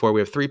talking before.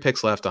 We have 3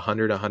 picks left: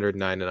 100,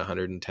 109, and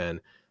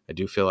 110. I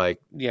do feel like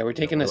we're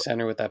taking a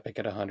center with that pick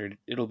at 100.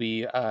 It'll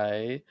be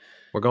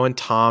we're going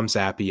Tom,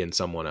 Zappy, and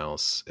someone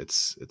else.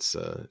 It's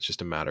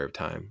just a matter of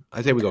time.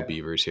 I think we go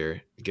Beavers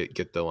here.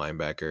 Get the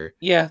linebacker.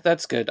 Yeah,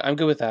 that's good. I'm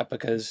good with that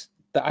because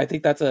I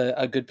think that's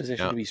a good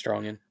position to be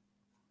strong in.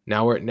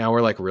 Now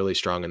we're like really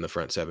strong in the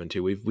front 7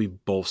 too.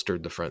 We've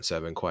bolstered the front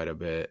 7 quite a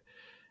bit.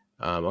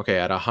 Okay,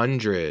 at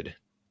 100,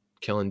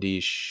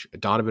 Killendish,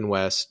 Donovan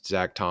West,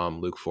 Zach Tom,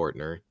 Luke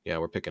Fortner. Yeah,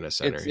 we're picking a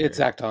center here. It's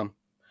Zach Tom.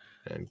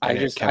 And I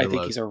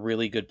think he's a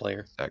really good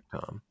player. Zach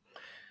Tom.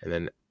 And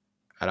then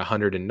at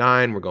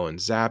 109, we're going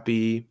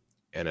Zappy.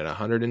 And at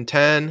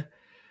 110,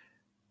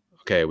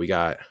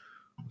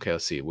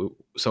 let's see.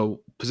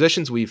 So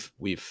positions we've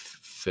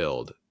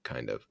filled,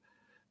 kind of.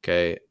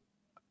 Okay,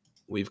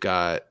 we've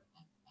got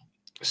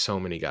so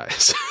many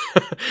guys.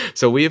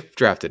 So we've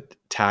drafted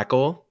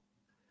tackle,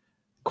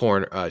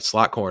 corner,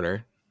 slot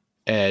corner,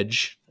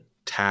 edge,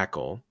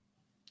 tackle,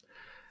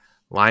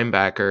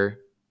 linebacker,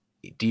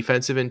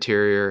 defensive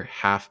interior,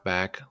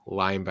 halfback,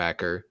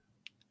 linebacker,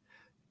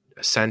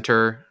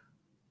 center,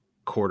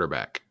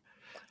 quarterback.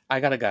 I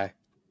got a guy.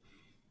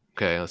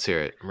 Okay, let's hear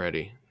it. I'm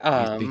ready.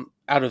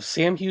 Out of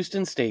Sam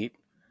Houston State,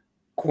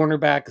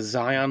 cornerback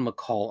Zion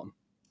McCollum.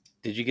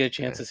 Did you get a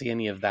chance to see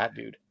any of that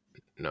dude?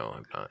 No,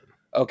 I'm not.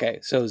 Okay,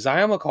 so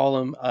Zion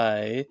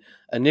McCollum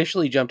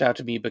initially jumped out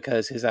to me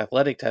because his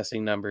athletic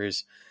testing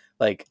numbers,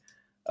 so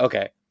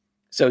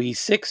he's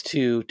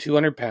 6'2",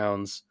 200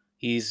 pounds.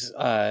 He's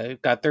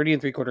got 30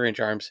 3/4 inch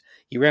arms.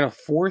 He ran a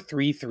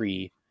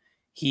 4.33.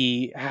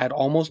 He had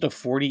almost a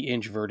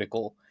 40-inch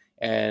vertical,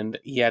 and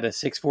he had a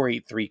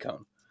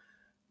 6.483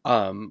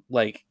 cone.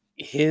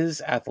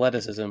 His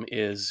athleticism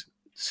is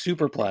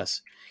super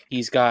plus.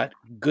 He's got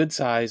good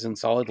size and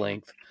solid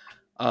length.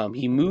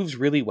 He moves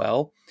really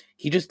well.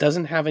 He just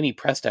doesn't have any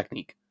press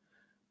technique,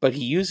 but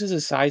he uses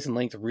his size and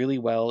length really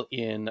well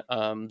in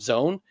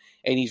zone,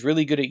 and he's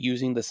really good at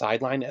using the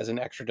sideline as an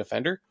extra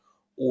defender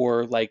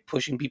or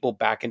pushing people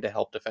back into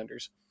help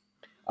defenders.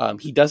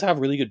 He does have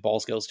really good ball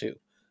skills too.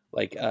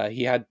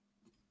 He had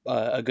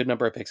a good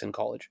number of picks in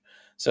college.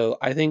 So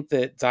I think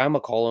that Zion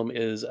McCollum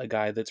is a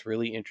guy that's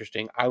really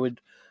interesting. I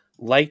would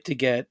like to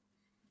get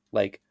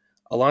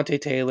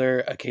Alontae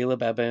Taylor,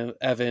 Caleb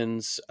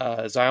Evans,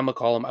 Zion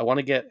McCollum. I want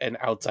to get an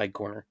outside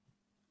corner.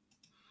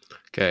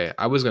 Okay,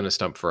 I was going to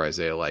stump for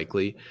Isaiah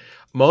Likely,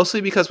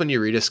 mostly because when you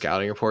read his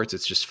scouting reports,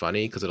 it's just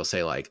funny because it'll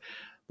say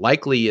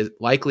likely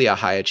a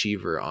high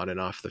achiever on and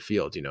off the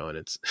field, and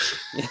it's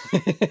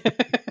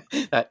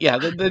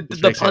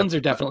the puns are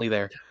definitely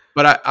there.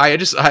 But I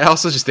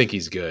also just think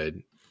he's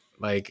good.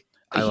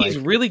 He's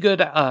really good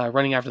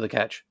running after the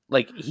catch.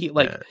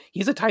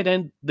 He's a tight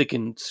end that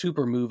can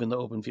super move in the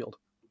open field.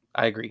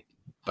 I agree.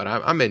 But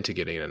I'm into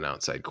getting an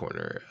outside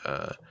corner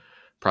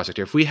prospect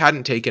here. If we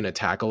hadn't taken a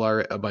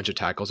bunch of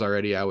tackles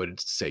already, I would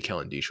say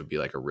Killendish would be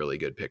a really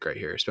good pick right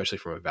here, especially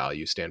from a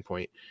value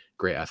standpoint.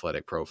 Great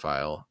athletic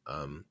profile.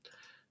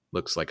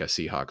 Looks like a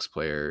Seahawks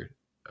player.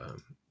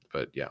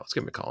 But yeah, let's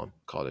give him a call.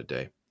 Call it a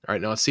day. All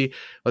right, now let's see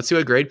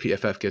what grade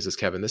PFF gives us,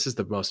 Kevin. This is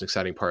the most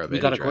exciting part of We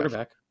any got a draft.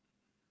 quarterback.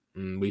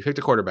 We picked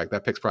a quarterback.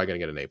 That pick's probably going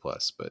to get an A+,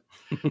 but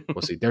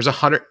we'll see. There's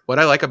 100. What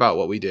I like about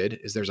what we did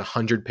is there's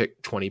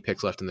 20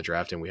 picks left in the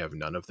draft, and we have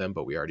none of them,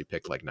 but we already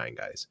picked like 9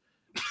 guys.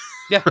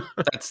 Yeah,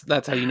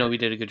 that's how you know we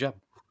did a good job.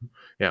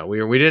 Yeah,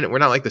 we're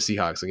not like the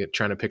Seahawks, like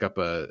trying to pick up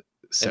an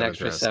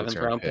extra seventh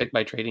round pick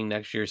by trading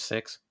next year's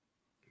 6.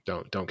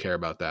 Don't care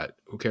about that.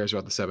 Who cares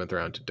about the 7th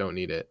round? Don't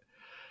need it.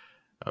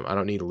 I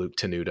don't need Luke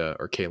Tenuta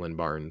or Kalen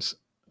Barnes.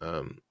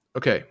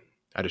 Okay.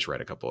 I just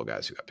read a couple of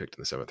guys who got picked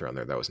in the 7th round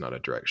there. That was not a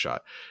direct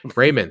shot.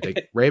 Raymond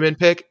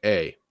pick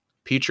A.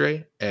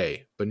 Petre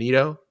A.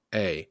 Bonito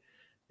A.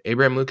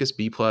 Abraham Lucas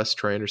B+,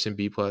 Troy Anderson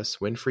B+,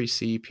 Winfrey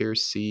C,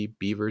 Pierce C,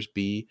 Beavers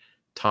B,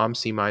 Tom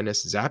C-,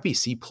 Zappy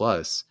C+,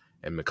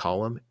 and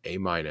McCollum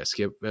A-.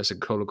 Give us a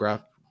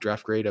total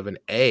draft grade of an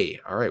A.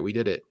 All right, we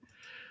did it.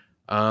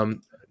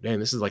 Man,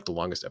 this is like the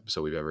longest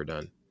episode we've ever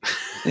done.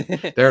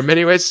 There are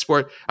many ways to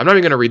support. I'm not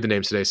even going to read the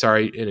names today.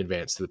 Sorry in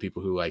advance to the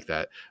people who like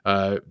that.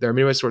 There are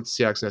many ways to support the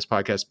Seahawks Nest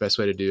podcast. Best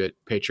way to do it,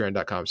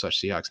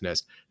 patreon.com/Seahawks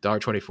Nest.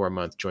 $1.24 a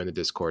month. Join the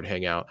Discord,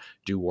 hang out,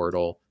 do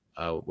Wordle.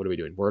 What are we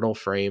doing? Wordle,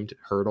 framed,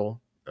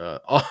 hurdle.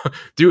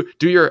 Do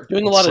your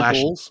doing a lot of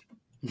goals.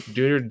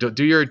 Do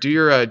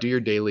your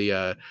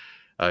daily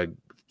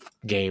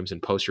games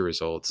and post your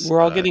results.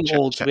 We're all getting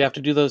old, so we have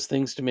to do those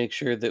things to make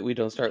sure that we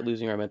don't start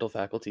losing our mental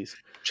faculties.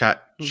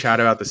 Chat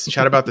about the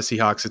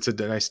Seahawks. It's a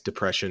nice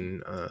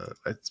depression.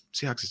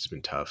 Seahawks has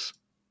been tough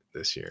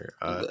this year.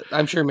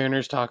 I'm sure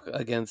Mariners talk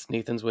against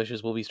Nathan's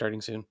wishes will be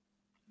starting soon.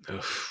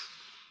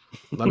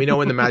 Let me know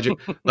when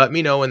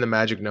the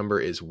magic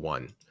number is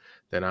 1.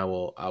 Then I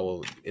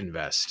will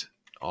invest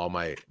all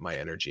my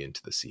energy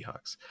into the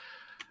Seahawks.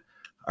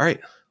 All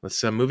right,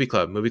 let's movie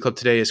club. Movie club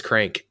today is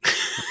Crank.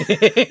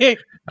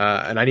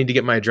 And I need to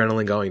get my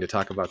adrenaline going to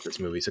talk about this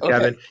movie. So, okay.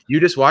 Kevin, you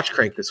just watched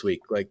Crank this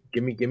week. Like,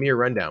 give me a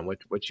rundown.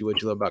 What you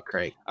love about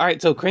Crank? All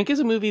right, so Crank is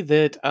a movie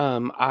that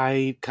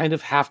I kind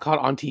of half caught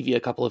on TV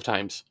a couple of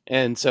times,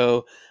 and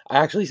so I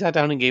actually sat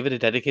down and gave it a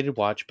dedicated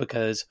watch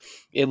because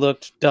it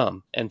looked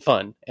dumb and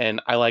fun,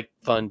 and I like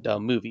fun,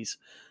 dumb movies.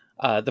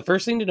 The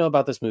first thing to know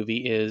about this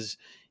movie is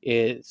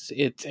it's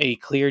a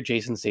clear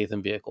Jason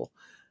Statham vehicle,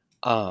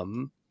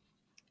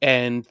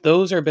 and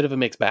those are a bit of a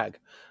mixed bag.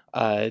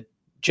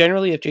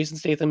 Generally, if Jason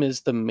Statham is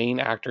the main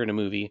actor in a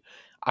movie,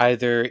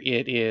 either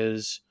it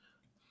is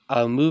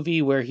a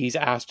movie where he's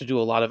asked to do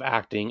a lot of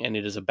acting and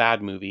it is a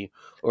bad movie,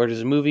 or it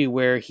is a movie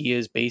where he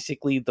is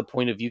basically the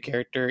point of view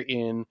character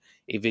in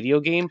a video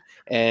game,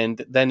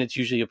 and then it's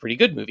usually a pretty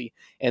good movie.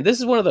 And this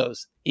is one of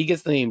those. He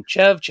gets the name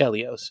Chev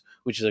Chelios,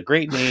 which is a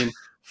great name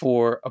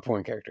for a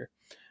porn character.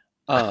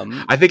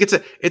 I think it's a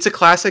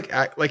classic,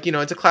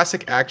 it's a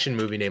classic action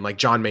movie name, like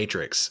John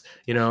Matrix,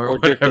 or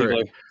Dirk whatever.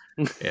 Diggler.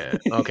 Yeah.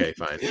 Okay.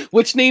 Fine.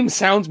 Which name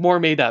sounds more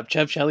made up,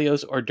 Chev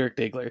Chelios or Dirk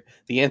Diggler?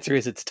 The answer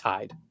is it's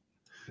tied.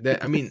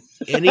 Any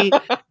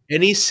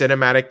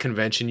cinematic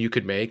convention you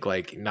could make,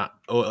 like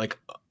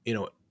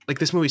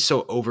this movie's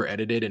so over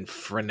edited and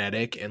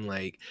frenetic and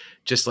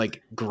just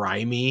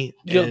grimy.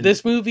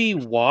 This movie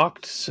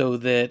walked so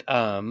that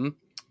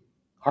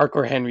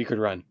Hardcore Henry could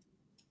run.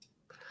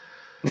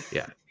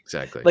 Yeah.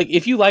 Exactly. Like,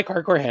 if you like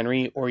Hardcore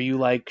Henry or you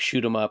like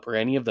Shoot 'em Up or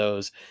any of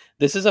those,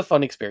 this is a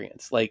fun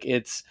experience. Like,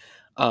 it's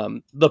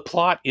the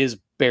plot is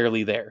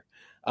barely there.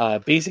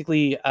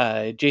 Basically,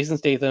 Jason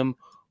Statham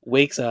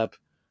wakes up.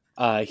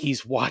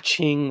 He's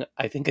watching,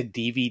 I think, a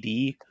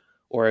DVD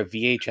or a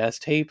VHS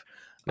tape.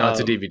 No, it's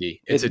a DVD.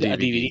 It's a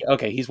DVD.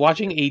 Okay, he's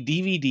watching a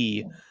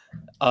DVD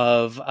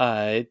of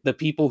the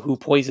people who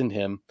poisoned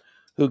him,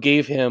 who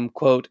gave him,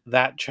 quote,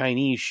 that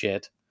Chinese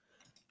shit.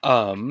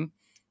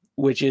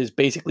 Which is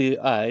basically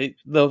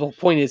the whole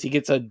point is he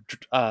gets a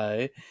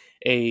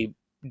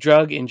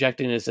drug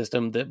injected in his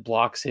system that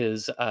blocks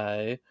his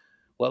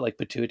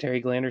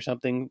pituitary gland or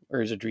something, or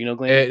his adrenal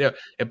gland.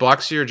 It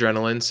blocks your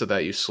adrenaline so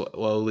that you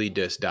slowly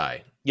just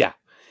die. Yeah,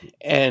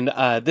 and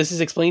this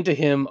is explained to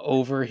him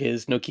over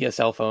his Nokia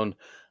cell phone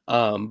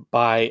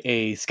by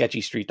a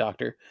sketchy street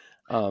doctor.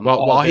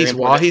 While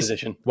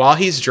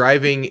he's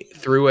driving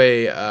through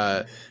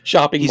a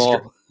shopping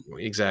mall,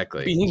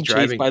 exactly, being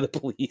chased by the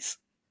police.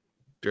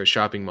 Through a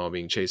shopping mall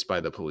being chased by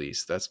the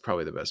police. That's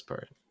probably the best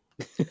part.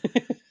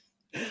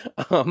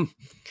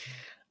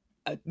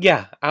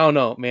 Yeah, I don't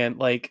know, man.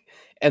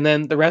 And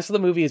then the rest of the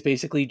movie is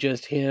basically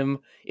just him.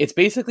 It's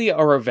basically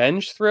a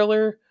revenge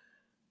thriller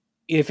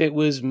if it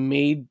was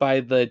made by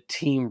the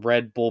Team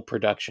Red Bull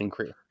production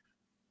crew.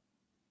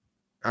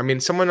 I mean,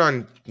 someone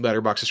on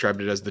Letterboxd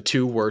described it as the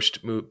 2 worst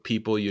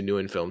people you knew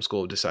in film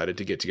school decided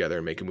to get together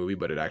and make a movie,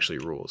 but it actually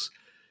rules.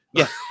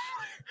 Yeah.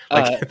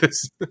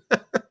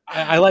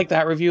 I like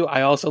that review.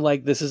 I also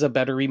like this is a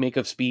better remake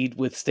of Speed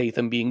with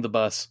Statham being the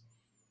bus.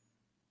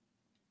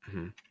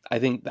 Mm-hmm.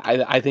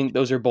 I think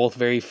those are both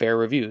very fair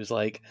reviews.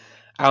 I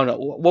don't know.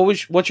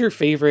 What's your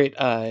favorite?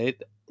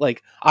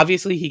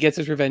 Obviously he gets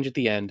his revenge at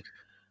the end,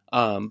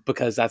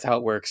 because that's how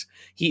it works.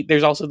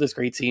 There's also this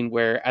great scene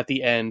where at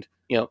the end,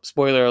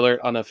 spoiler alert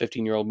on a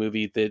 15-year-old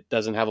movie that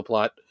doesn't have a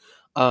plot.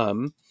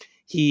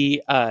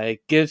 he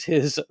gives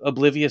his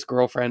oblivious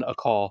girlfriend a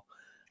call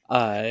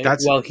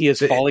That's while he is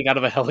the, falling out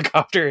of a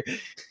helicopter.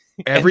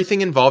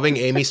 everything involving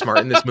Amy Smart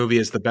in this movie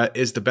is the best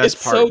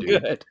It's part, so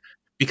dude. good.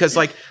 Because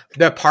like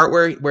the part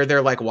where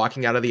they're like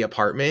walking out of the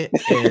apartment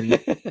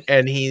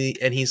and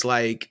he's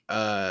like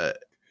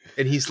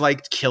and he's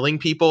like killing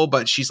people,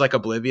 but she's like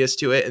oblivious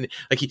to it, and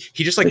like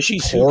he just like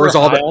she's pours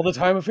all the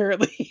time.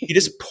 Apparently, he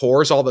just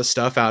pours all the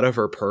stuff out of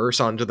her purse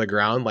onto the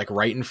ground, like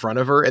right in front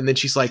of her, and then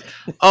she's like,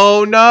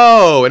 "Oh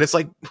no!" And it's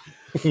like,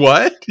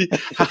 what?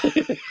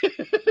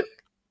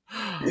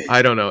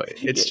 I don't know.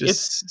 It's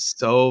just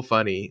so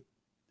funny.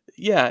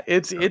 Yeah,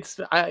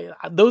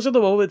 those are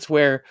the moments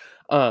where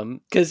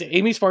because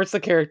Amy Smart's the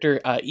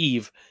character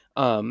Eve.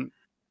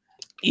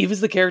 Eve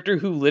is the character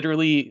who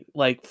literally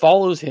like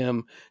follows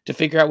him to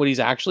figure out what he's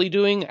actually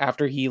doing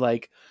after he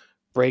like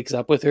breaks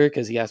up with her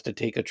because he has to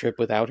take a trip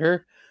without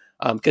her.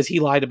 Because he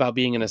lied about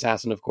being an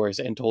assassin, of course,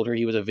 and told her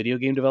he was a video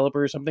game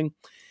developer or something.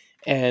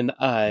 And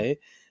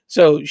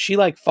so she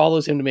like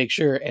follows him to make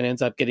sure and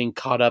ends up getting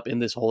caught up in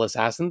this whole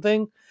assassin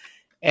thing.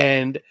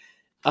 And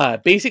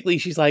basically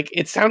she's like,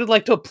 it sounded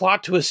like a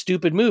plot to a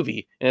stupid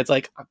movie. And it's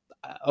like,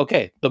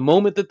 okay, the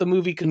moment that the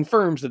movie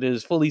confirms that it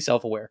is fully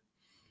self-aware.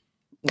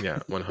 Yeah,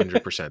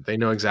 100%. They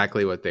know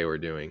exactly what they were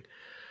doing.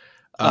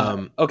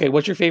 Okay,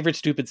 what's your favorite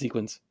stupid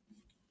sequence?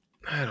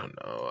 I don't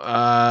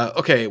know.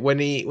 Okay, when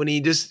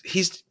he just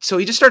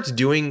starts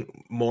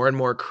doing more and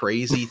more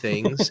crazy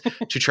things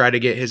to try to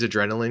get his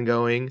adrenaline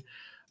going.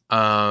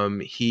 I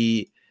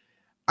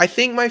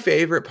think my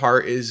favorite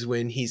part is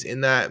when he's in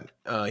that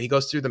he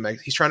goes through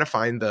he's trying to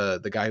find the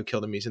guy who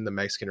killed him. He's in the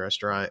Mexican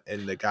restaurant,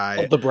 and the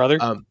guy, the brother.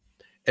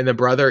 And the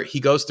brother, he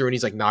goes through and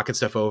he's like knocking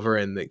stuff over,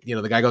 and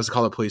the guy goes to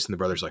call the police, and the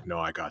brother's like, "No,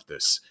 I got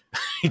this."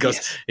 He goes,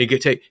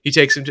 yes. He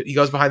takes him. He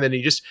goes behind, and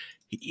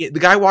the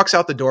guy walks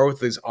out the door with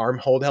his arm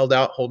held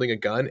out, holding a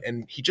gun,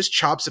 and he just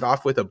chops it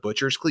off with a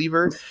butcher's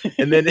cleaver,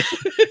 and then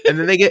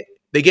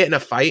they get in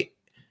a fight,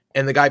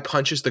 and the guy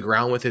punches the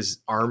ground with his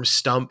arm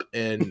stump,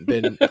 and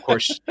then of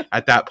course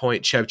at that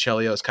point Chev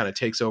Chelios kind of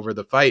takes over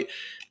the fight,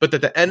 but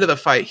at the end of the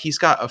fight, he's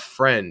got a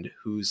friend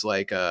who's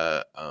like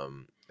a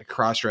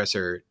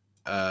crossdresser.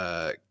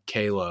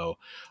 Kalo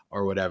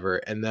or whatever,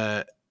 and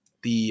the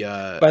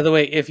by the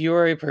way, if you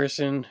are a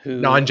person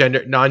who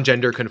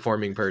non-gender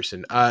conforming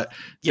person,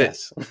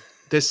 yes,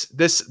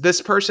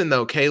 this person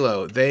though,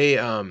 Kalo, they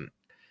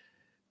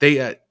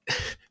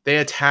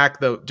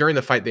attack during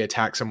the fight, they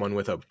attack someone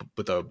with a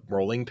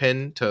rolling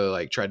pin to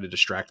like try to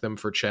distract them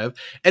for Chev.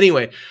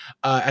 Anyway,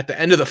 at the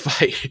end of the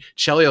fight,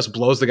 Chelios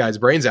blows the guy's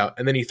brains out,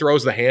 and then he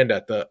throws the hand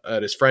at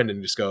his friend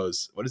and just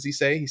goes, what does he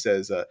say? He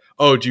says,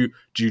 "Oh, do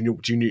you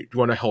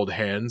want to hold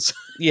hands?"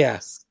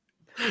 Yes.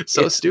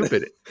 So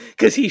stupid.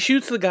 Because he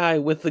shoots the guy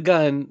with the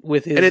gun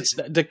with his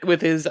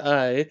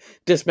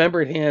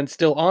dismembered hand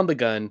still on the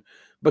gun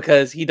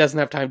because he doesn't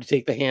have time to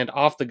take the hand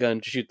off the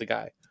gun to shoot the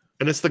guy.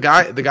 And it's the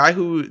guy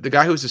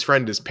who's his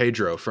friend is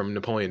Pedro from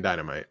Napoleon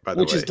Dynamite, by the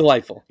way. Which is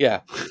delightful.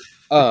 Yeah.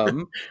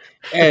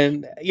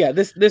 And yeah,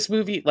 this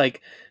movie,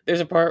 like,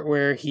 there's a part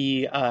where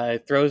he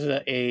throws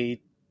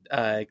a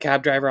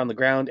cab driver on the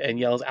ground and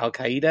yells Al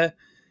Qaeda.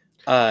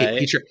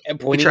 He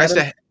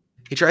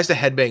tries to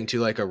headbang to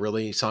like a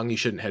really song you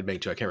shouldn't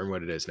headbang to. I can't remember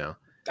what it is now.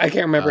 I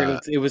can't remember.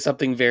 It was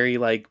something very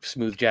like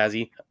smooth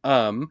jazzy.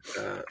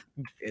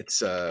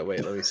 It's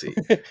wait, let me see.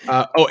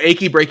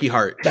 Achy Breaky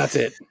Heart. That's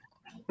it.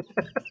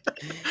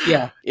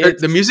 Yeah,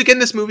 the music in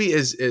this movie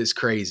is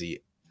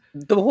crazy.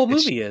 The whole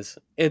movie is.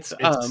 It's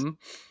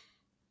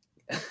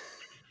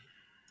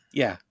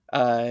yeah.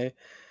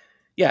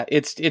 Yeah,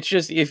 it's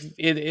just if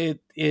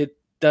it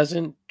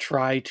doesn't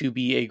try to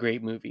be a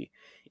great movie.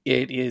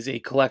 It is a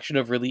collection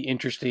of really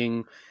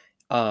interesting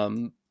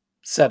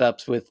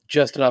setups with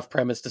just enough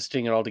premise to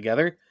string it all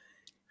together.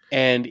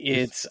 And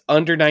it's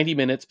under 90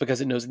 minutes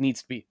because it knows it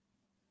needs to be.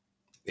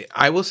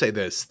 I will say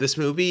this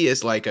movie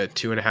is like a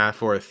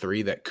 2.5 or a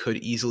 3 that could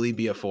easily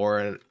be a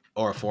 4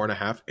 or a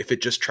 4.5 if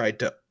it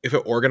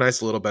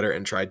organized a little better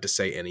and tried to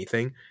say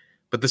anything.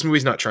 But this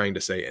movie's not trying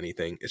to say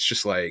anything. It's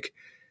just like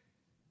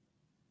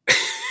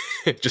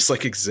it just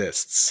like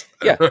exists.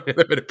 Yeah. I don't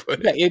know how to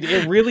put it.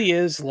 It really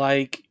is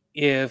like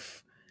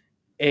if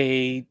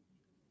a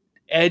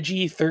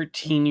edgy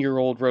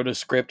 13-year-old wrote a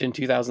script in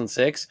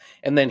 2006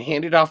 and then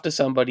handed off to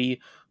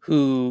somebody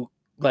who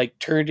like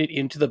turned it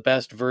into the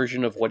best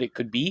version of what it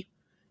could be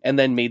and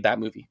then made that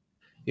movie.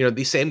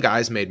 These same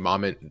guys made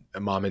Mom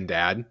and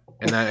Dad,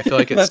 and I feel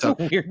like it's a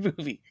weird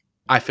movie.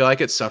 I feel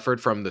like it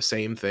suffered from the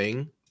same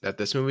thing that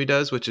this movie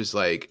does, which is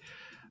like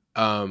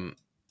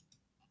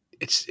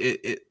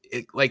it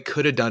like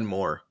could have done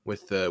more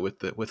with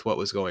what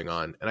was going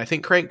on. And I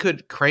think Crank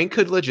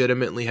could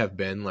legitimately have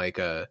been like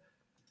a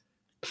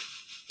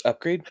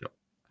upgrade.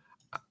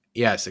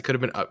 Yes, it could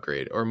have been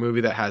Upgrade, or a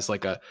movie that has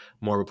like a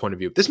more of a point of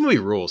view. This movie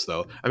rules,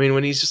 though. I mean,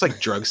 when he's just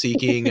like drug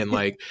seeking and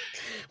like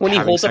when he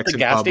holds up the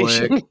gas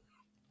station.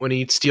 when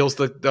he steals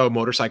the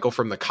motorcycle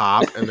from the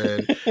cop, and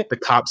then the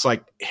cop's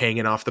like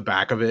hanging off the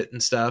back of it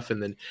and stuff,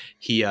 and then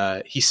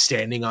he's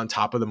standing on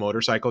top of the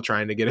motorcycle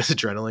trying to get his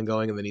adrenaline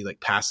going, and then he like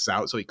passes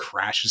out, so he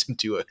crashes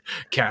into a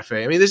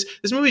cafe. I mean, this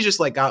movie just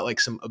like got like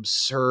some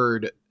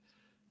absurd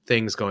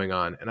things going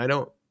on, and I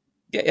don't.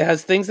 Yeah, it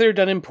has things that are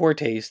done in poor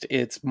taste.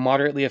 It's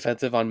moderately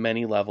offensive on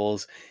many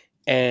levels,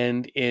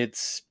 and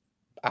it's,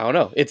 I don't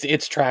know,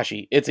 it's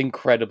trashy. It's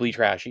incredibly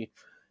trashy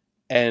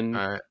and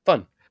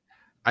fun.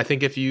 I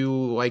think if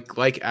you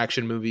like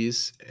action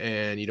movies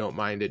and you don't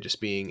mind it just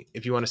being,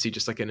 if you want to see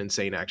just like an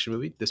insane action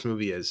movie, this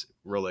movie is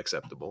really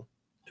acceptable.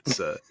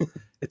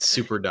 It's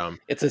super dumb.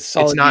 It's a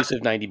solid use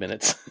of 90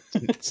 minutes.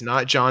 It's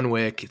not John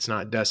Wick. It's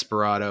not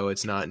Desperado.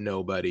 It's not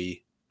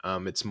Nobody.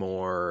 It's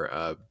more,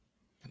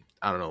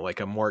 I don't know,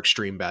 like a more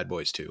extreme Bad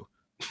Boys 2.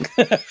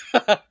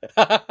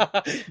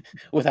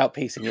 Without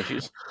pacing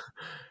issues.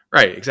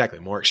 Right, exactly.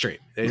 More extreme.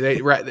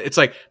 It's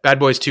like Bad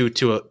Boys 2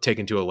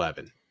 taken to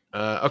 11.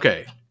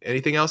 Okay.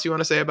 Anything else you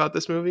want to say about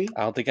this movie?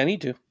 I don't think I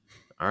need to.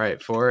 All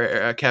right.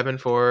 For Kevin,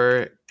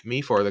 for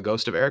me, for the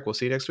Ghost of Eric, we'll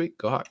see you next week.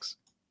 Go Hawks.